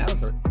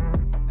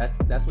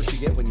 that's what you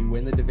get when you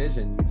win the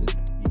division.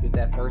 You get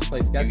that first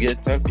place schedule. You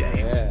get tough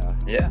games.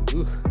 Yeah.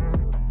 Ooh.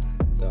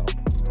 So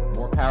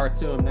more power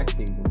to them next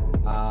season.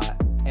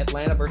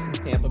 Atlanta versus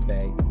Tampa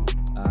Bay.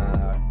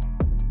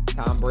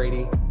 Tom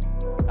Brady,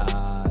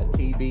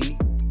 TB,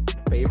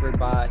 favored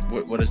by.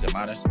 What is it?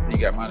 You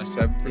got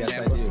 -7 for yes,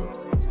 Tampa? Yes, I do.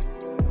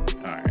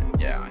 All right.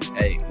 Yeah.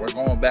 Hey, we're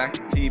going back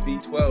to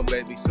TB12,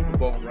 baby. Super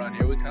Bowl run.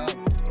 Here we come.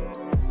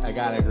 I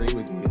gotta agree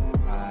with you.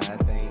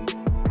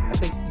 I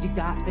think you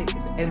got it,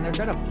 and they're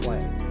gonna play.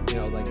 They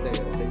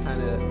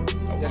kind of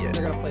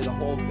they're gonna play the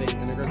whole thing,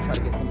 and they're gonna try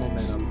to get some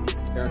momentum.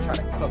 They're gonna try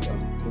to cook them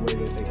the way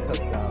that they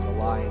cooked the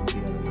Lions the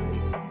other night.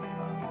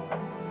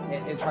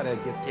 and try to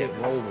get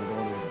rolling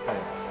going into the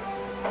playoffs.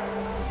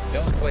 They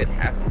only played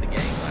half of the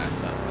game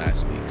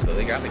last week, so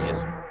they got to get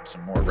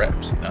some more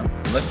reps, you know?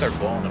 Unless they're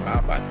blowing them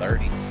out by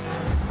 30. You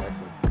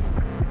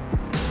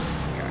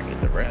got to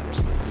get the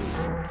reps.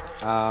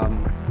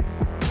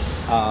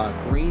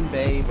 Green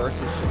Bay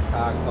versus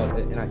Chicago.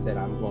 And I said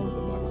I'm going with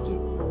the Bucks too.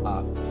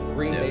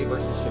 Green Bay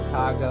versus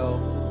Chicago.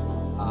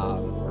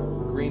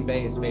 Green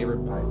Bay is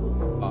favored by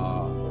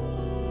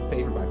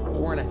 4.5.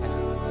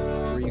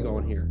 Where are you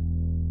going here?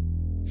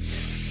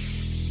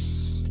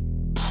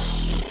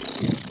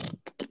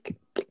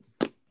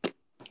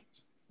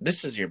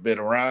 This is your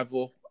bitter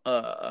rival.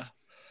 Let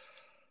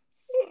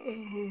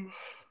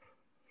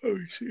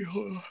me see.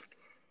 Hold on.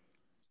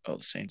 Oh,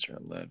 the Saints are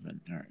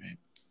 11. All right.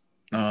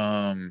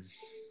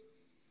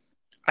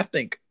 I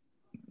think.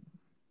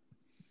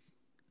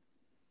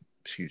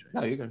 Excuse me.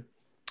 No, you're good.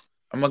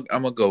 I'm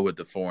gonna go with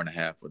the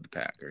 4.5 with the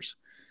Packers.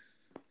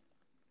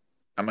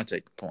 I'm gonna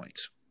take the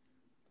points.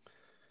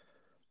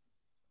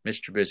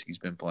 Mitch Trubisky's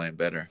been playing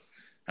better.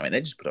 I mean, they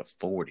just put up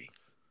 40.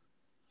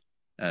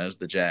 It was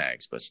the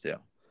Jags, but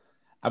still.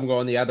 I'm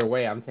going the other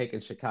way. I'm taking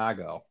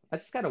Chicago. I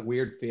just got a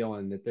weird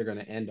feeling that they're going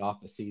to end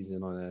off the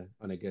season on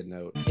a good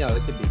note. You know,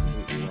 it could be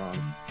completely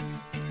wrong.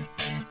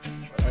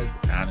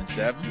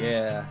 9-7.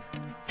 Yeah.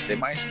 They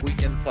might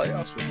squeak in the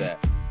playoffs with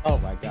that. Oh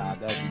my God,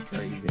 that'd be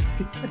crazy.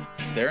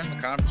 They're in the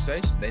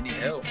conversation. They need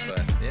help,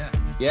 but yeah.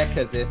 Yeah,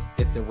 because if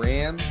the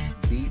Rams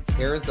beat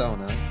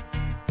Arizona,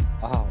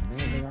 oh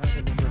man, they are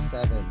the number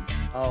 7.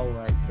 Oh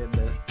my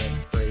goodness, that's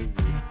crazy.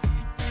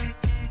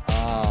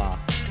 To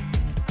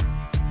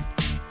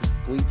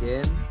squeak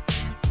in,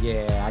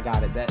 yeah, I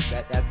got it. That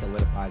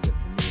solidifies it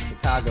for me.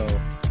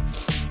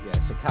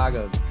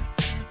 Chicago's.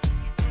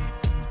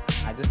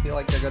 I just feel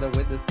like they're gonna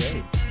win this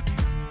game.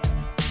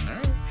 All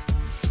right,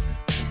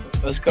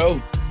 let's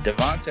go,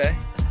 Devontae.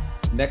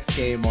 Next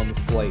game on the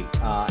slate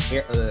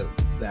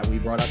that we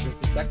brought up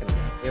just a second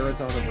ago: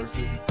 Arizona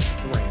versus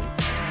the Rams.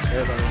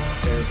 There's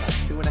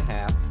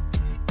 2.5.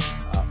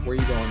 Where are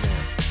you going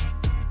there?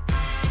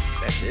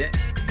 That's it.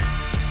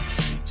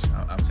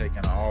 I'm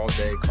taking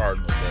all-day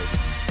Cardinals, baby.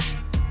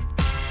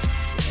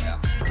 Yeah,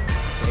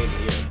 same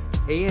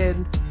here.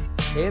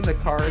 And the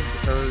Cards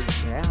are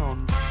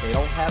down. They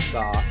don't have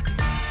Goff.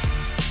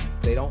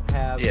 They don't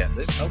have. Yeah,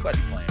 there's nobody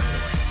playing for the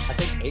Rams. I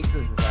think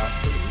Akers is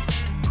out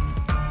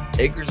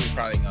too. Akers is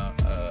probably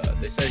gonna.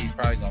 They said he's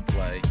probably gonna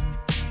play.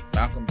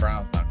 Malcolm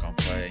Brown's not gonna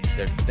play.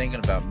 They're thinking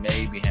about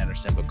maybe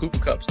Henderson, but Cooper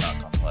Kupp's not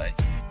gonna play.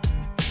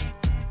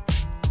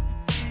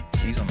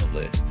 He's on the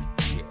list.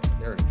 Yeah,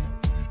 they're in trouble.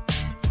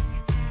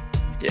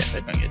 Yeah,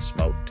 they're gonna get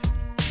smoked.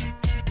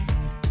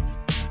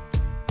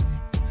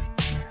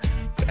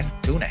 That's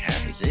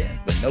 2.5 is it,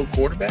 but no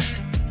quarterback.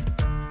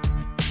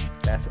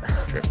 That's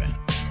tripping.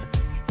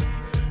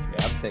 Yeah,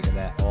 I'm taking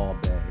that all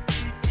day.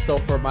 So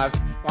for my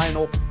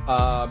final,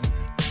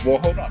 well,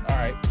 hold on. All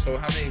right. So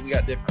how many we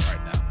got different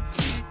right now?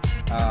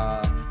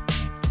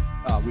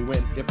 We went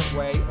a different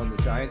way on the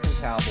Giants and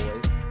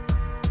Cowboys.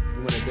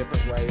 We went a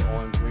different way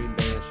on Green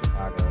Bay and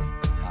Chicago.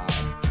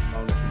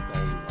 Bonus is the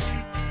only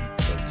one.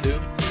 So 2.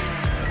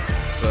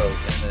 So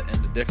and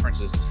the difference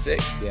is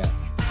 6. Yeah.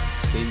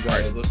 Team all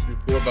right, so let's do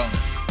 4 bonus.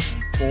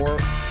 4.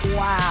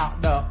 Wow.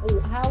 No. Oh,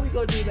 how are we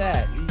gonna do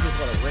that? You just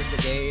want to rig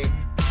the game?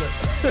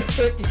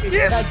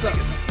 Yeah.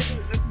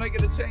 Let's make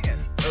it a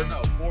chance. Or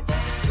no, 4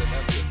 bonuses.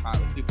 That'd be a tie.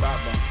 Let's do 5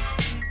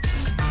 bonuses.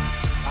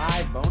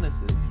 5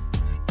 bonuses.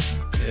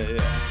 Yeah.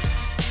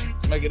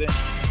 Let's make it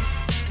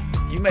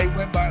interesting. You may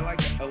win by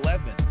like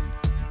 11.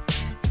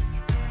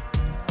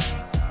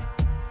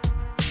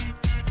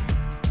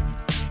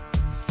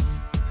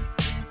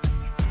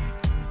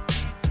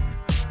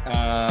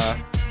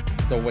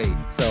 So wait.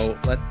 So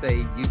let's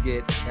say you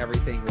get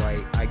everything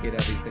right, I get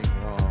everything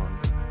wrong.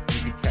 You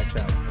could catch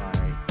up,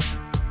 right?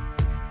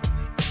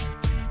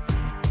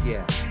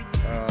 Yeah.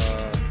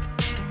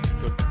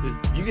 If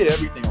you get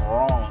everything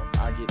wrong,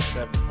 I get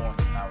 7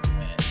 points and I would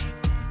win.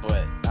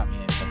 But I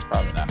mean, that's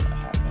probably not going to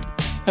happen.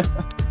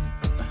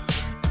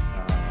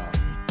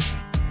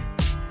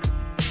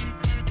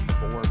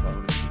 4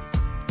 bonuses.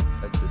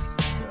 That's just.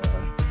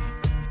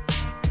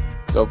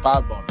 So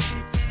 5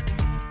 bonuses.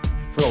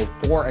 So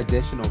 4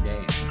 additional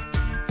games.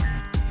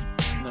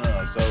 No.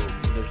 So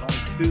there's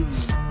only 2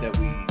 that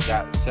we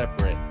got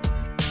separate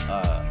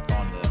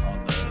on the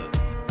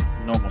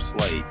normal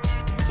slate.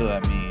 So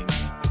that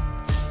means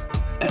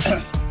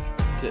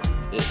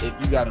if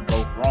you got them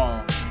both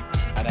wrong,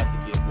 I'd have to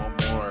get 1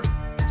 more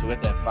to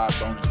hit that 5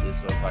 bonuses.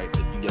 So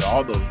if you get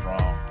all those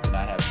wrong, then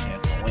I'd have a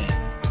chance to win.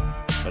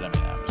 But I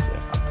mean, obviously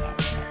that's not gonna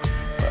happen.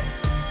 But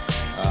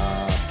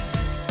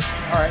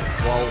all right.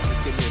 Well,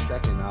 just give me a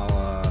second.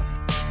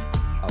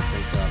 I'll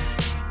think up.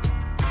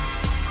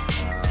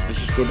 Let's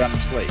just go down the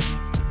slate.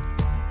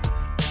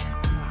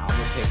 I'm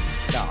gonna pick.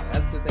 No,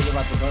 that's the thing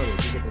about the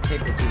bonus. You get to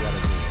pick what you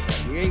gotta do.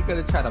 You ain't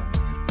gonna try to.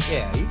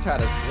 Yeah, you try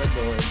to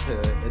swindle into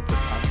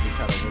possibly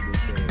trying to win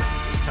this game.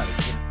 You try to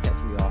catch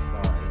me off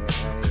guard.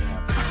 That ain't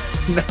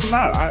happening.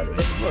 No,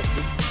 look,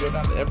 we can go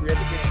down to every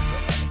other game.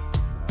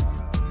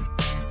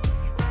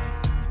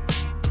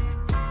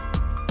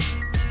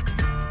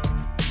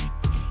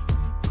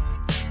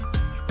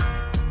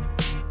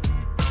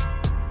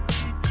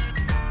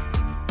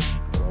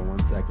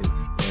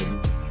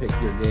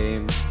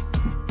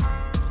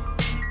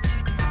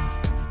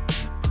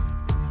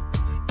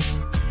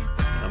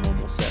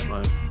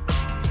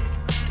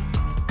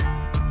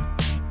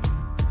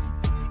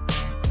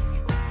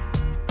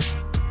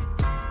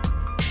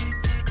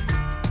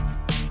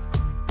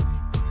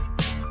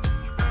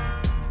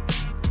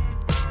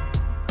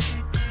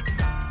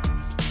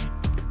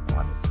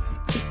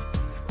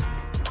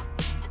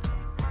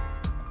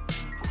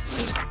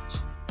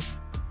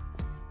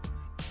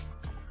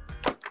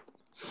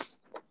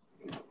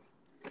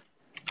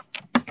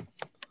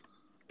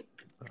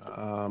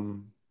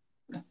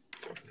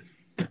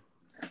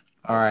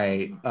 All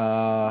right.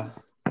 All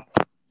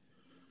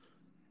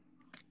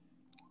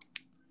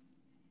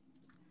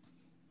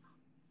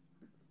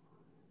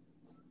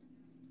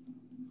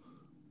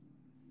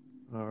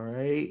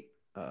right.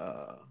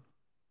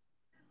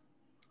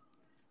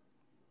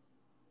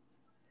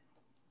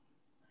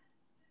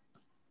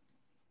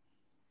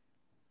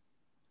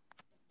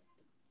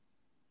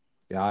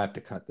 Yeah, I have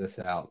to cut this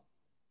out.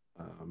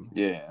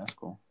 Yeah, that's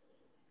cool.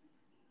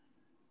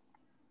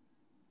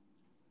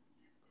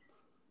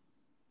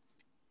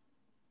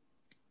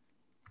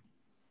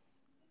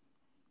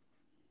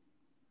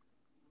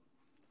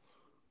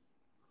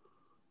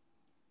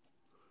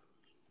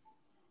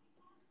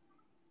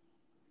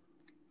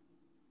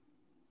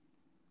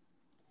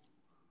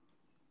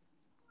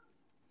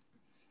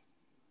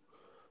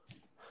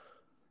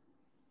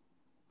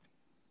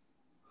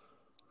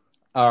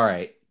 All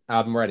right.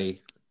 I'm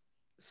ready.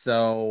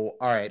 So,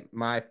 all right,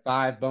 my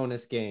 5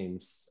 bonus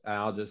games.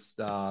 I'll just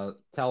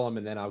tell them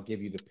and then I'll give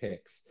you the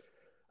picks.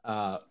 Uh,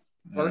 All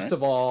First right.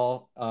 of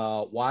all,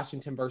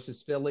 Washington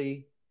versus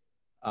Philly,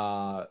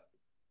 uh,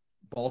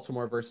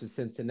 Baltimore versus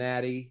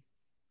Cincinnati,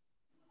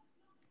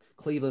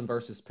 Cleveland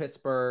versus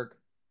Pittsburgh,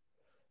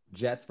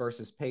 Jets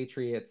versus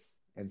Patriots,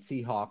 and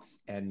Seahawks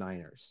and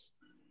Niners.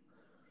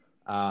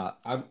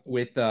 I'm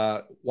with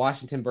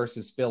Washington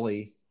versus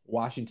Philly.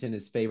 Washington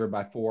is favored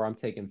by 4. I'm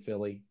taking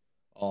Philly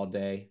all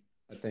day.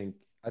 I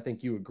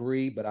think you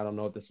agree, but I don't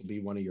know if this will be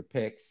one of your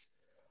picks.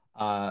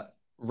 Uh,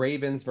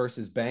 Ravens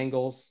versus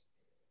Bengals.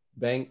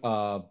 Bang.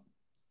 Let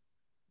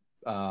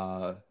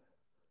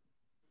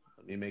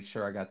me make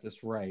sure I got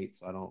this right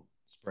so I don't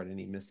spread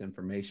any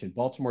misinformation.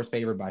 Baltimore's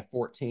favored by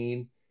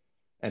 14,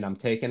 and I'm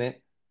taking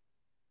it.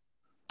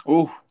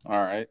 Ooh,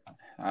 all right.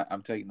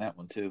 I'm taking that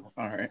one too.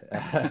 All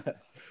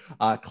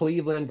right.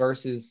 Cleveland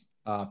versus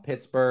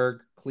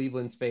Pittsburgh.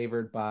 Cleveland's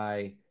favored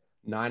by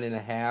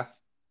 9.5,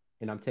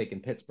 and I'm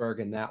taking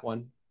Pittsburgh in that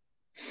one.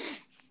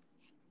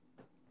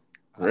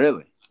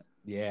 Really?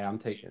 Yeah, I'm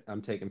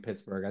taking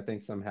Pittsburgh. I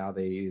think somehow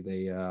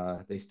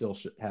they still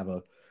should have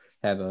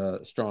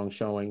a strong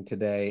showing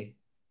today.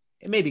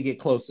 It maybe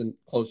get closer than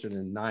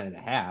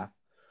 9.5.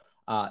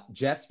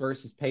 Jets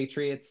versus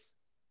Patriots,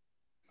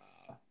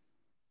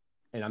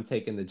 and I'm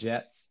taking the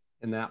Jets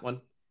in that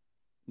one.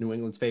 New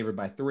England's favored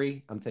by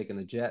 3. I'm taking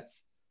the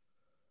Jets.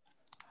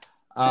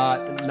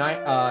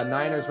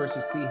 Niners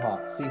versus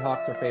Seahawks.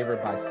 Seahawks are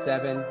favored by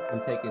 7.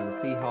 I'm taking the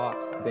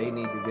Seahawks. They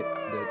need to get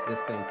this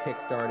thing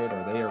kick-started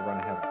or they are going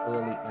to have an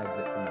early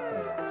exit from the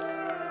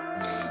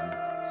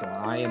playoffs. So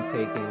I am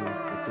taking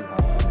the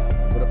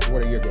Seahawks.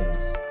 What are your games?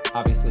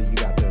 Obviously, you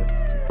got the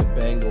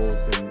Bengals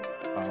and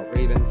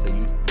Ravens, so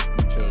you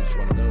chose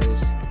one of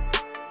those.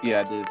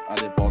 Yeah, I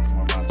did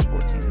Baltimore minus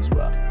 14 as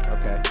well.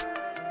 Okay.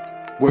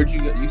 Where'd you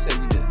go? You said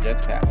you did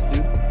Jets Pats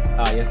too?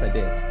 Yes, I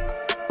did.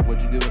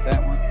 What'd you do with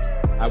that one?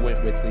 I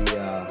went with the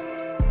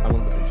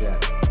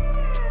Jets.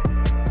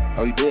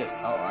 Oh, you did?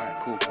 Oh, all right,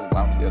 cool. I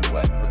went the other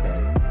way. Okay.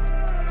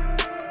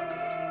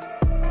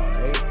 All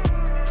right.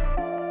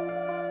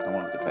 I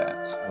went with the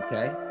Pats.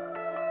 Okay.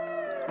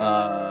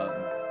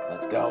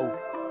 Let's go.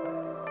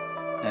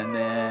 And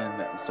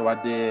then, so I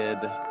did.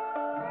 Where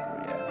are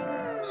we at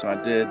here? So I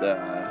did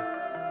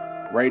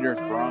Raiders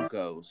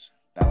Broncos.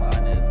 That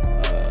line is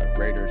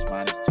Raiders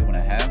minus 2.5.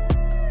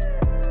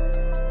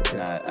 Okay.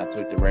 And I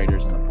took the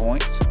Raiders and the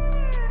points.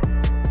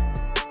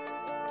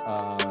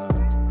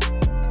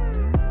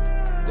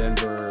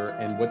 Denver,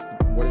 and what's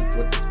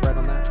the spread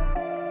on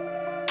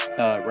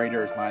that?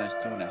 Raiders minus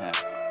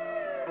 2.5.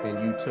 And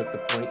you took the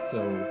point,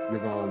 so you're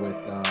going with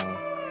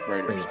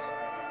Raiders.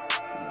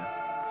 Yeah.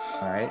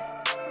 All right.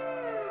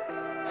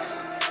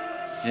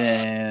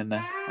 Then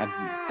I'm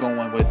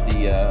going with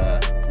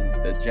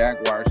the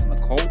Jaguars and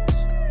the Colts.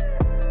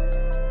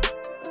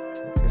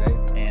 Okay.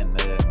 And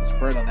the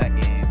spread on that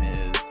game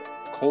is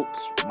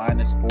Colts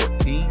minus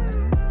 14.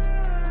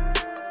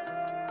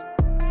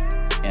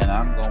 And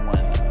I'm going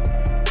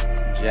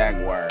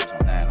Jaguars on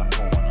that. I'm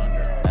going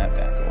under on that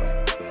bad boy.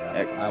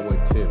 Yeah, I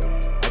would too.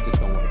 I just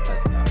don't want to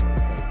touch that one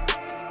because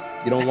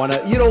you don't want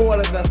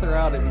to mess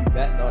around and be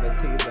betting on a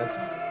team that's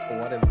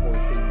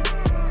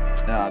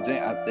 1-14. No,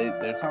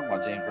 they're talking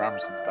about James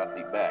Robinson's about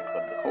to be back,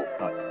 but the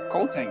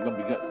Colts ain't going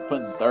to be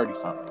putting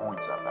 30-something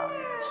points up out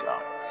here. So,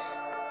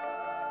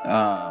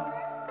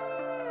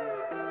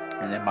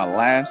 and then my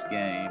last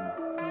game,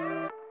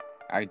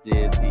 I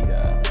did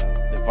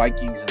the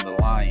Vikings and the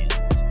Lions,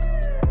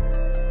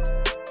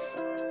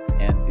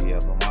 and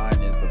the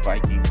line is the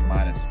Vikings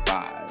minus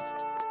 5.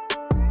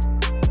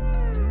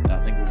 And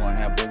I think we're going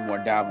to have one more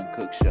Dalvin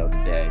Cook show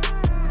today,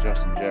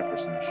 Justin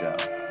Jefferson show.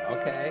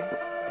 Okay.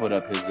 Put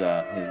up his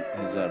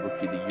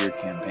Rookie of the Year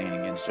campaign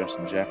against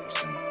Justin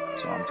Jefferson.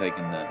 So I'm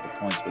taking the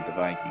points with the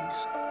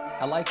Vikings.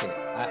 I like it.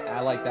 I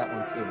like that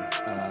one too.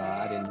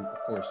 I didn't, of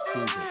course,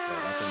 choose it, but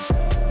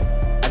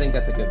I think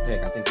that's a good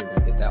pick. I think you're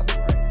gonna get that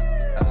one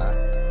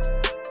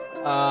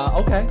right.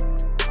 Okay.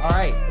 All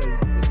right. So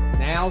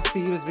now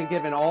Steve has been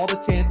given all the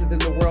chances in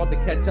the world to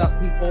catch up,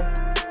 people.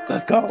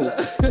 Let's go.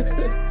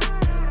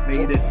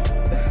 Need it.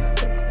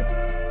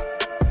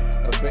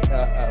 A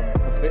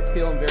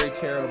feeling very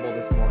charitable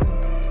this morning.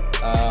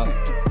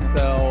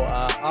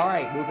 All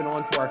right, moving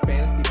on to our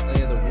fantasy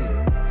play of the week.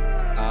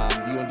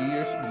 Do you want to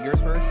do yours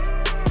first?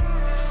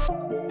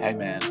 Hey,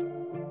 man.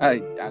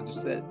 Hey, I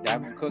just said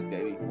Dalvin Cook,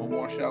 baby. One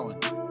more showing.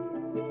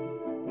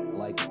 I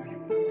like it.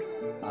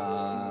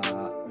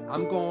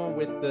 I'm going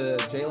with the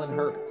Jalen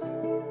Hurts.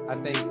 I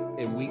think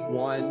in week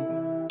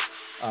 1,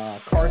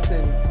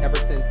 Carson, ever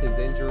since his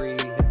injury,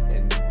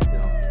 and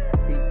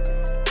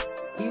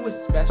he was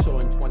special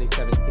in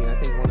 2017. I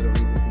think one of the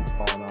reasons he's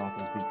fallen off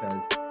is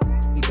because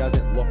he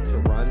doesn't look to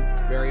run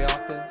very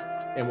often,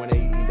 and when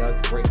he does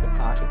break the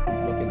pocket,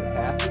 he's looking to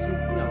pass, which is,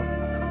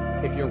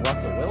 if you're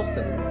Russell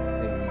Wilson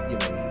and you're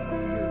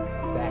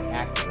that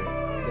accurate,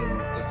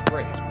 then it's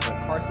great.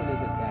 But Carson isn't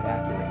that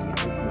accurate, and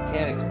his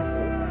mechanics are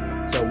poor.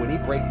 So when he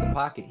breaks the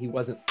pocket, he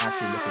wasn't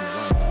actually looking to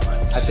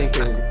run. I think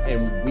in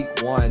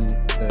week 1,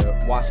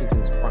 the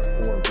Washington's front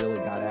four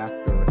really got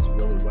after us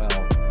really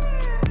well.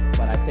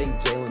 But I think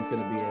Jalen's going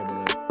to be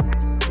able to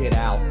get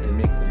out and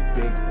make some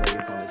big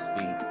plays on his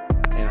feet.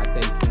 And I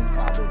think he's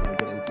probably going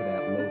to get into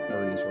that low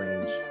 30s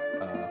range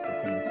for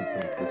fantasy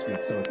points this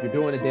week. So if you're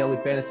doing a daily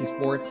fantasy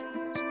sports,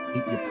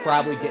 you're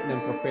probably getting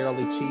him for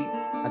fairly cheap.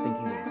 I think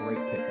he's a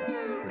great pickup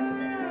for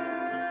today.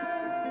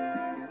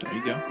 There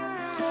you go.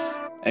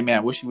 Hey, man,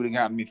 I wish you would have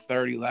gotten me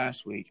 30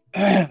 last week.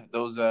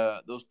 Those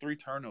 3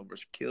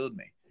 turnovers killed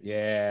me.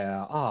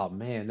 Yeah. Oh,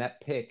 man,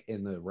 that pick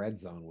in the red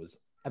zone was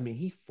 –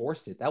 he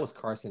forced it. That was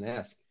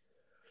Carson-esque.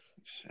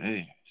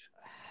 Jeez.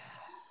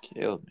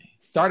 Killed me.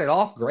 Started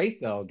off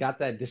great, though. Got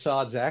that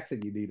Deshaun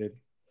Jackson you needed.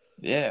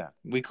 Yeah,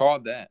 we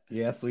called that.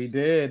 Yes, we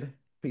did.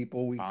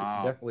 People, we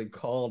definitely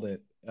called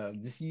it.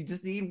 You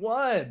just need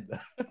one.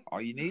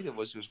 All you needed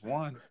was just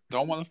one.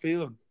 Don't want to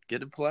field. Get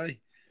to play.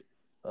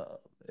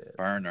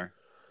 Burner.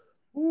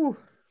 Whew.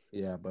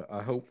 Yeah, but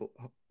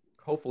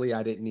hopefully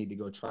I didn't need to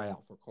go try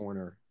out for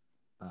corner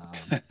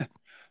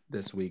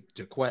this week.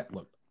 Jaquette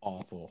looked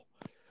awful.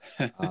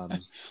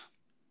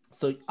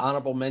 So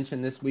honorable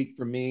mention this week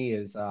for me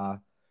is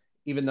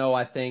even though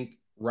I think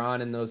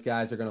Ron and those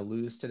guys are going to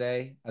lose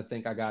today, I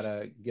think I got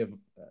to give,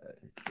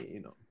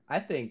 I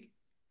think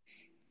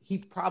he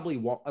probably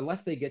won't,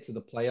 unless they get to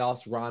the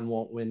playoffs, Ron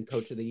won't win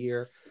Coach of the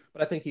Year,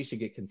 but I think he should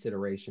get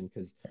consideration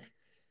because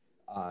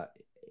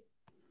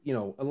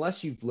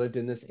unless you've lived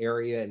in this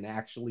area and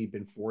actually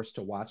been forced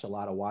to watch a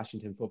lot of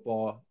Washington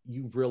football,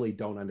 you really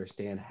don't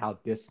understand how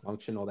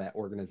dysfunctional that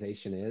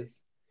organization is.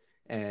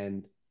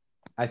 And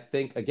I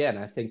think that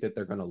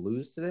they're going to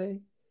lose today,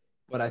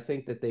 but I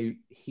think that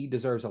he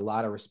deserves a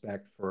lot of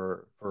respect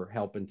for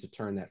helping to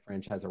turn that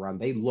franchise around.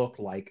 They look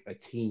like a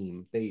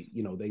team. They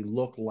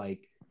look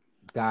like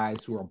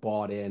guys who are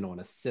bought in on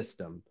a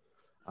system.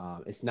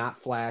 It's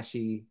not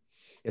flashy.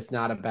 It's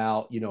not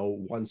about,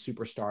 one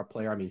superstar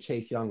player.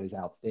 Chase Young is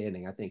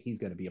outstanding. I think he's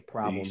going to be a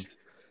problem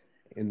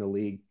in the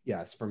league,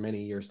 yes, for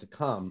many years to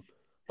come.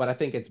 But I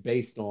think it's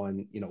based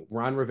on,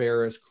 Ron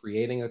Rivera's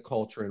creating a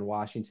culture in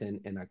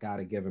Washington, and I got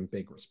to give him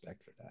big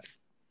respect for that.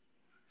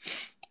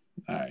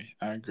 All right,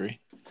 I agree.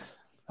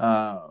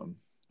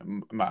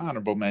 My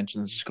honorable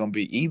mentions is going to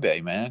be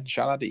eBay, man.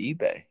 Shout out to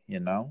eBay,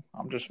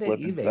 I'm just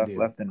flipping stuff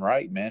left and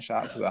right, man.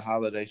 Shout out to the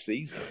holiday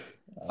season.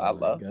 I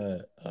love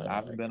it. I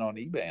haven't been on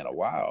eBay in a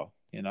while.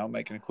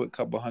 Making a quick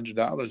couple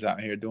 $100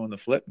 out here doing the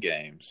flip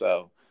game.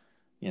 So,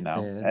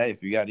 hey,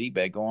 if you got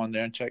eBay, go on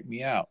there and check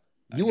me out.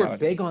 You were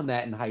big on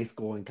that in high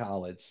school and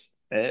college.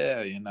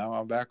 Yeah,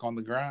 I'm back on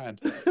the grind.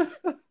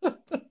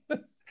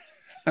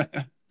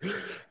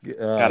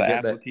 Got an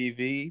Apple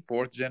TV,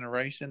 4th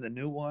generation, the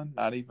new one,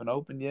 not even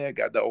open yet.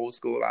 Got the old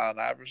school Allen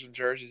Iverson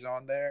jerseys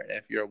on there.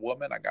 If you're a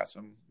woman, I got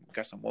some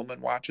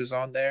woman watches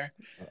on there.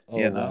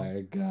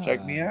 My God.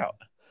 Check me out.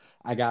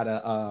 I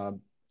got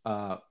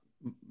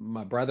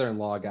my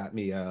brother-in-law got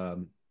me a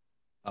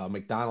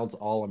McDonald's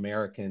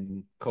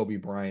All-American Kobe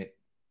Bryant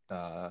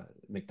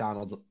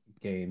McDonald's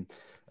game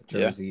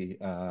jersey.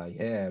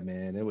 Yeah,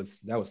 man,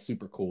 that was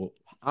super cool.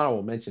 I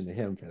will mention to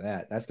him for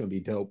that. That's gonna be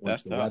dope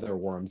once the weather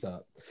warms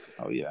up.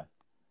 Oh yeah.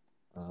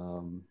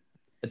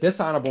 A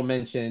dishonorable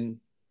mention.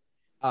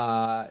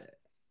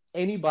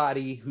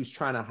 Anybody who's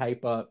trying to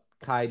hype up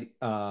Kyrie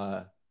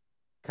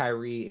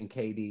and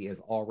KD is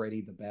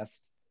already the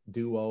best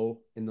duo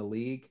in the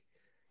league.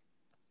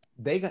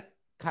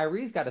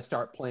 Kyrie's got to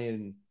start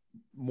playing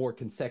more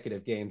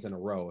consecutive games in a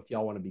row if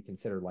y'all want to be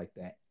considered like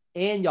that,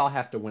 and y'all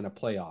have to win a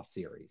playoff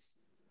series.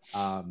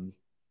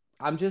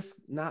 I'm just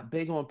not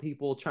big on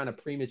people trying to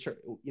premature,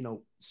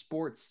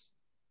 sports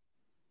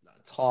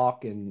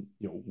talk and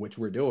which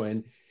we're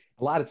doing.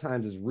 A lot of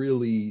times is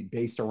really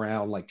based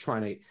around like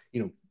trying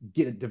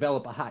to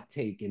develop a hot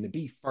take and to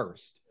be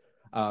first.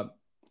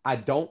 I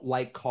don't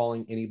like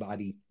calling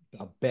anybody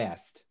the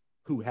best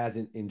who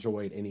hasn't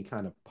enjoyed any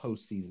kind of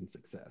postseason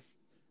success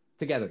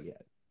together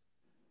yet.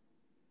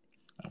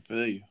 I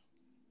feel you.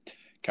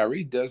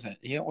 Kyrie doesn't.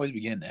 He always be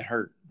getting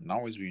hurt and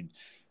always be.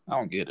 I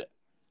don't get it.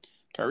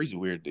 Kyrie's a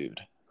weird dude.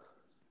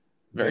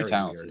 Very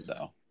talented,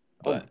 though.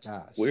 But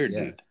weird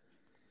dude.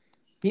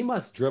 He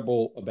must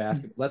dribble a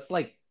basketball. Let's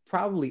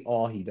probably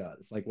all he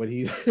does. Like when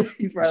he he's So,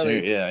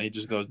 probably yeah, he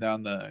just goes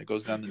down the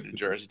New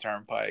Jersey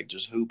Turnpike,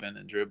 just hooping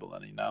and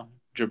dribbling,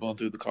 dribbling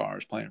through the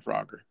cars, playing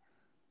Frogger.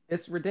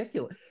 it's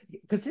ridiculous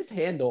because his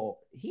handle,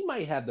 he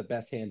might have the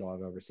best handle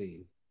I've ever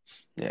seen.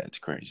 Yeah, it's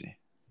crazy.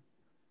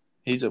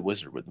 He's a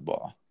wizard with the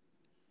ball.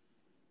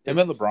 Him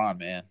and LeBron,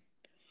 man.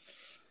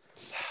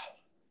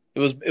 It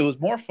was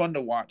more fun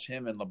to watch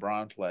him and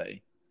LeBron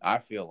play, I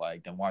feel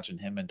like, than watching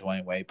him and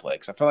Dwayne Wade play.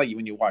 Because I feel like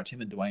when you watch him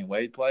and Dwayne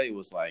Wade play, it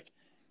was like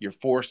you're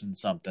forcing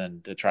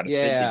something to try to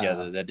fit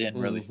together that didn't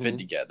really fit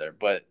together.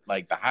 But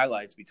like the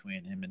highlights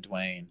between him and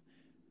Dwayne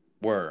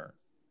were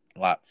a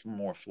lot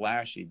more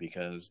flashy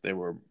because they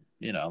were,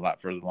 a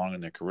lot further along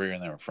in their career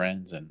and they were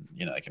friends and,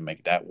 they can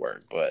make that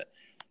work. But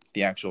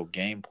the actual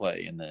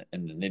gameplay and the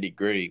nitty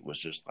gritty was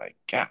just like,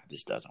 God,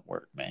 this doesn't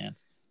work, man.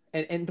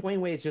 And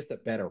Dwayne Wade's just a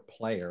better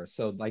player,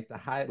 so like the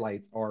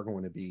highlights are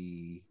going to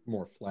be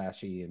more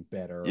flashy and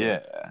better.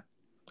 Yeah,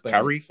 but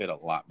Kyrie fit a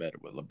lot better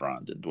with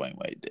LeBron than Dwayne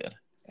Wade did.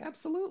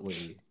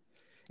 Absolutely,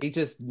 he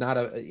just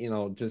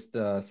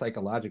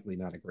psychologically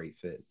not a great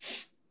fit.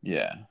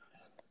 Yeah.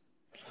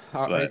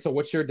 All right. So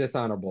what's your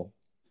dishonorable?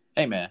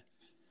 Hey man,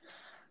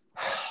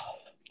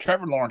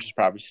 Trevor Lawrence is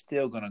probably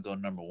still going to go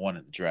number 1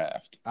 in the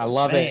draft. I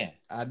love it.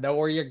 I know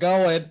where you're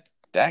going.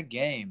 That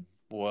game.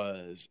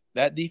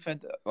 That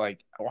defense,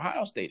 like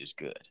Ohio State is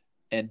good,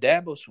 and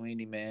Dabo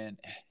Swinney, man,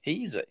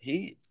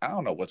 I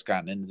don't know what's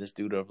gotten into this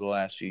dude over the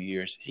last few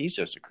years. He's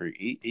just a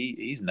creep.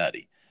 He's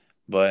nutty,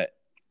 but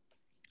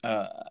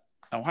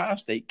Ohio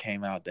State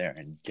came out there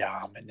and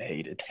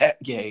dominated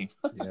that game.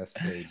 Yes,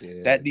 they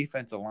did. That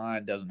defensive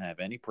line doesn't have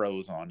any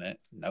pros on it.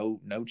 No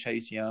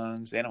Chase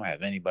Youngs. They don't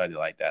have anybody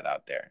like that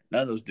out there.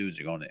 None of those dudes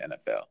are going to the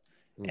NFL,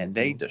 and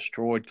they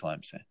destroyed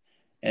Clemson.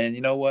 And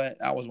you know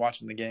what? I was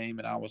watching the game,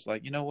 and I was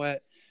like, you know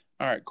what?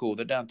 All right, cool.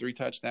 They're down 3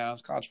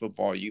 touchdowns. College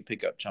football, you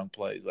pick up chunk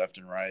plays left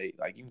and right.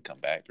 Like, you can come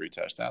back 3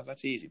 touchdowns.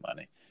 That's easy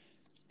money.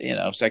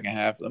 Second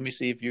half, let me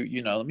see if you're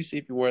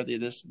worthy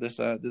of this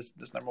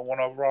number 1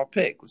 overall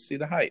pick. Let's see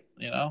the hype.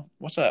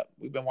 What's up?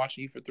 We've been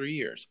watching you for 3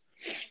 years.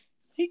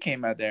 He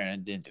came out there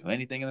and didn't do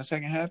anything in the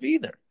second half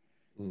either.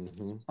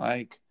 Mm-hmm.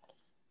 Like,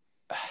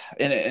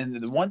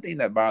 and the one thing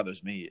that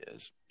bothers me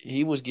is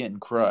he was getting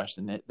crushed,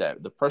 and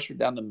that the pressure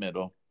down the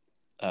middle.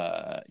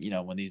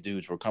 When these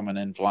dudes were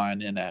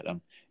flying in at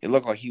him, it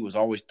looked like he was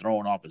always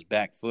throwing off his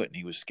back foot, and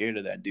he was scared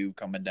of that dude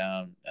coming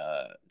down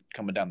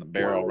the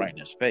barrel right in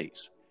his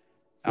face.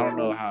 I don't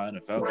know how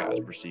NFL guys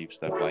perceive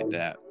stuff like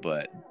that,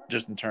 but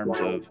just in terms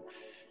of,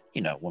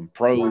 when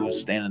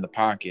pros stand in the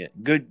pocket,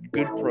 good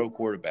pro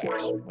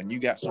quarterbacks, when you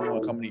got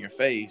someone coming to your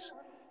face,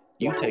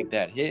 you take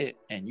that hit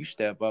and you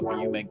step up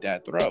and you make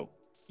that throw.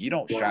 You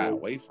don't shy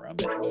away from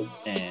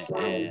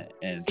it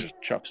and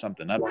just chuck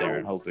something up there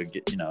and hope it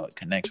it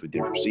connects with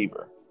your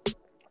receiver.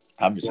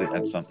 Obviously,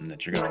 that's something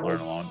that you're going to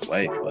learn along the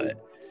way, but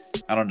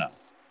I don't know.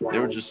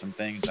 There were just some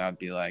things I'd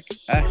be like,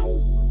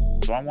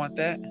 do I want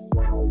that? And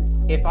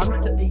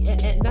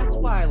that's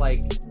why, like,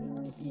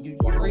 you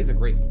raise a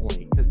great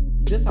point,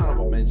 because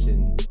honorable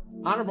mention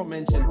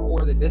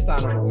or the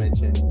dishonorable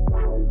mention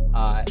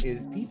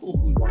is people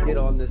who get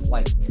on this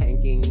like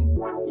tanking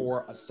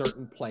for a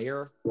certain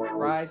player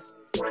ride.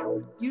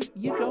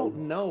 You don't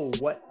know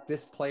what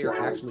this player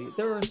actually.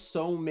 There are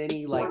so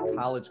many like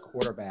college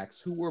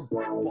quarterbacks who were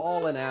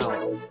balling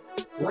out,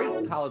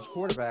 great college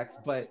quarterbacks,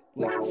 but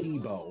like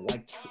Tebow,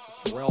 like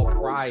Terrell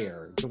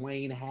Pryor,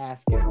 Dwayne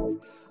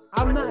Haskins.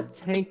 I'm not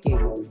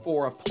tanking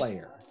for a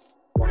player.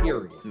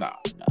 Period. Nah.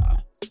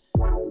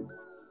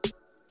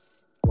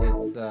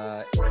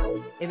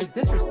 It's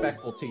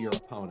disrespectful to your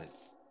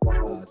opponents to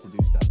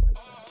do stuff like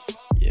that.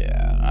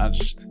 Yeah,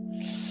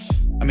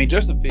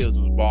 Justin Fields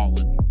was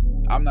balling.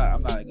 I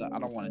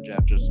don't want to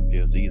draft Justin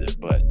Fields either,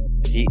 but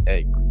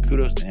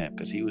kudos to him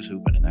because he was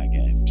hooping in that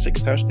game.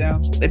 6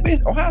 touchdowns.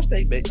 Ohio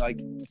State, I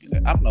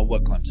don't know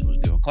what Clemson was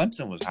doing.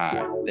 Clemson was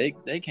high.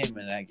 They came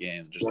in that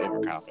game just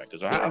overconfident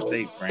because Ohio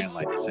State ran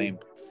like the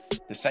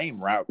same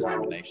route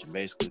combination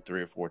basically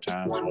 3 or 4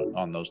 times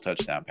on those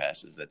touchdown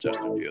passes that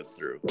Justin Fields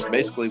threw.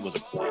 Basically was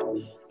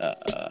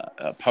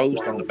a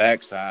post on the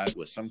backside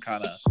with some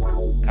kind of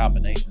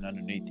combination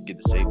underneath to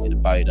get the safety to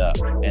bite up,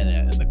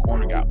 and the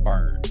corner got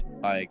burned.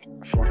 Like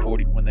from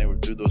 40 when they were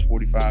through those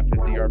 45,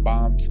 50-yard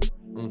bombs.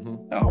 Mm-hmm.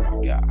 Oh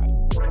my God!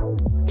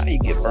 How do you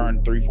get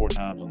burned 3-4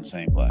 times on the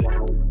same play?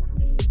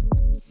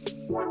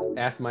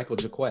 Ask Michael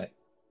Jaquette.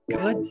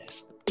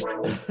 Goodness.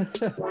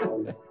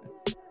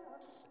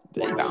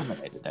 They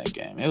dominated that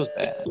game. It was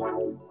bad.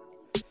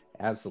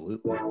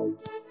 Absolutely.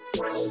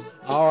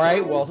 All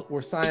right. Well,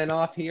 we're signing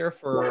off here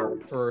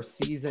for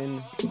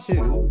season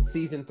 2.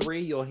 Season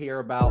 3, you'll hear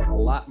about a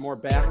lot more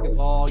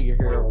basketball. You'll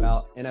hear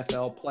about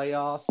NFL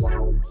playoffs.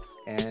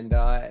 And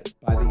by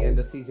the end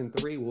of season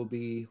 3, we'll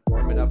be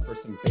warming up for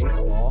some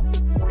baseball,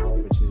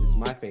 which is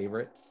my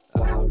favorite.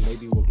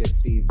 Maybe we'll get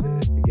Steve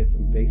to get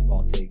some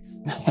baseball takes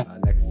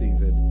next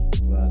season.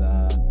 But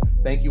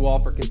thank you all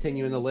for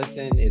continuing to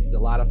listen. It's a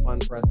lot of fun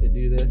for us to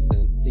do this,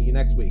 and see you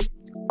next week.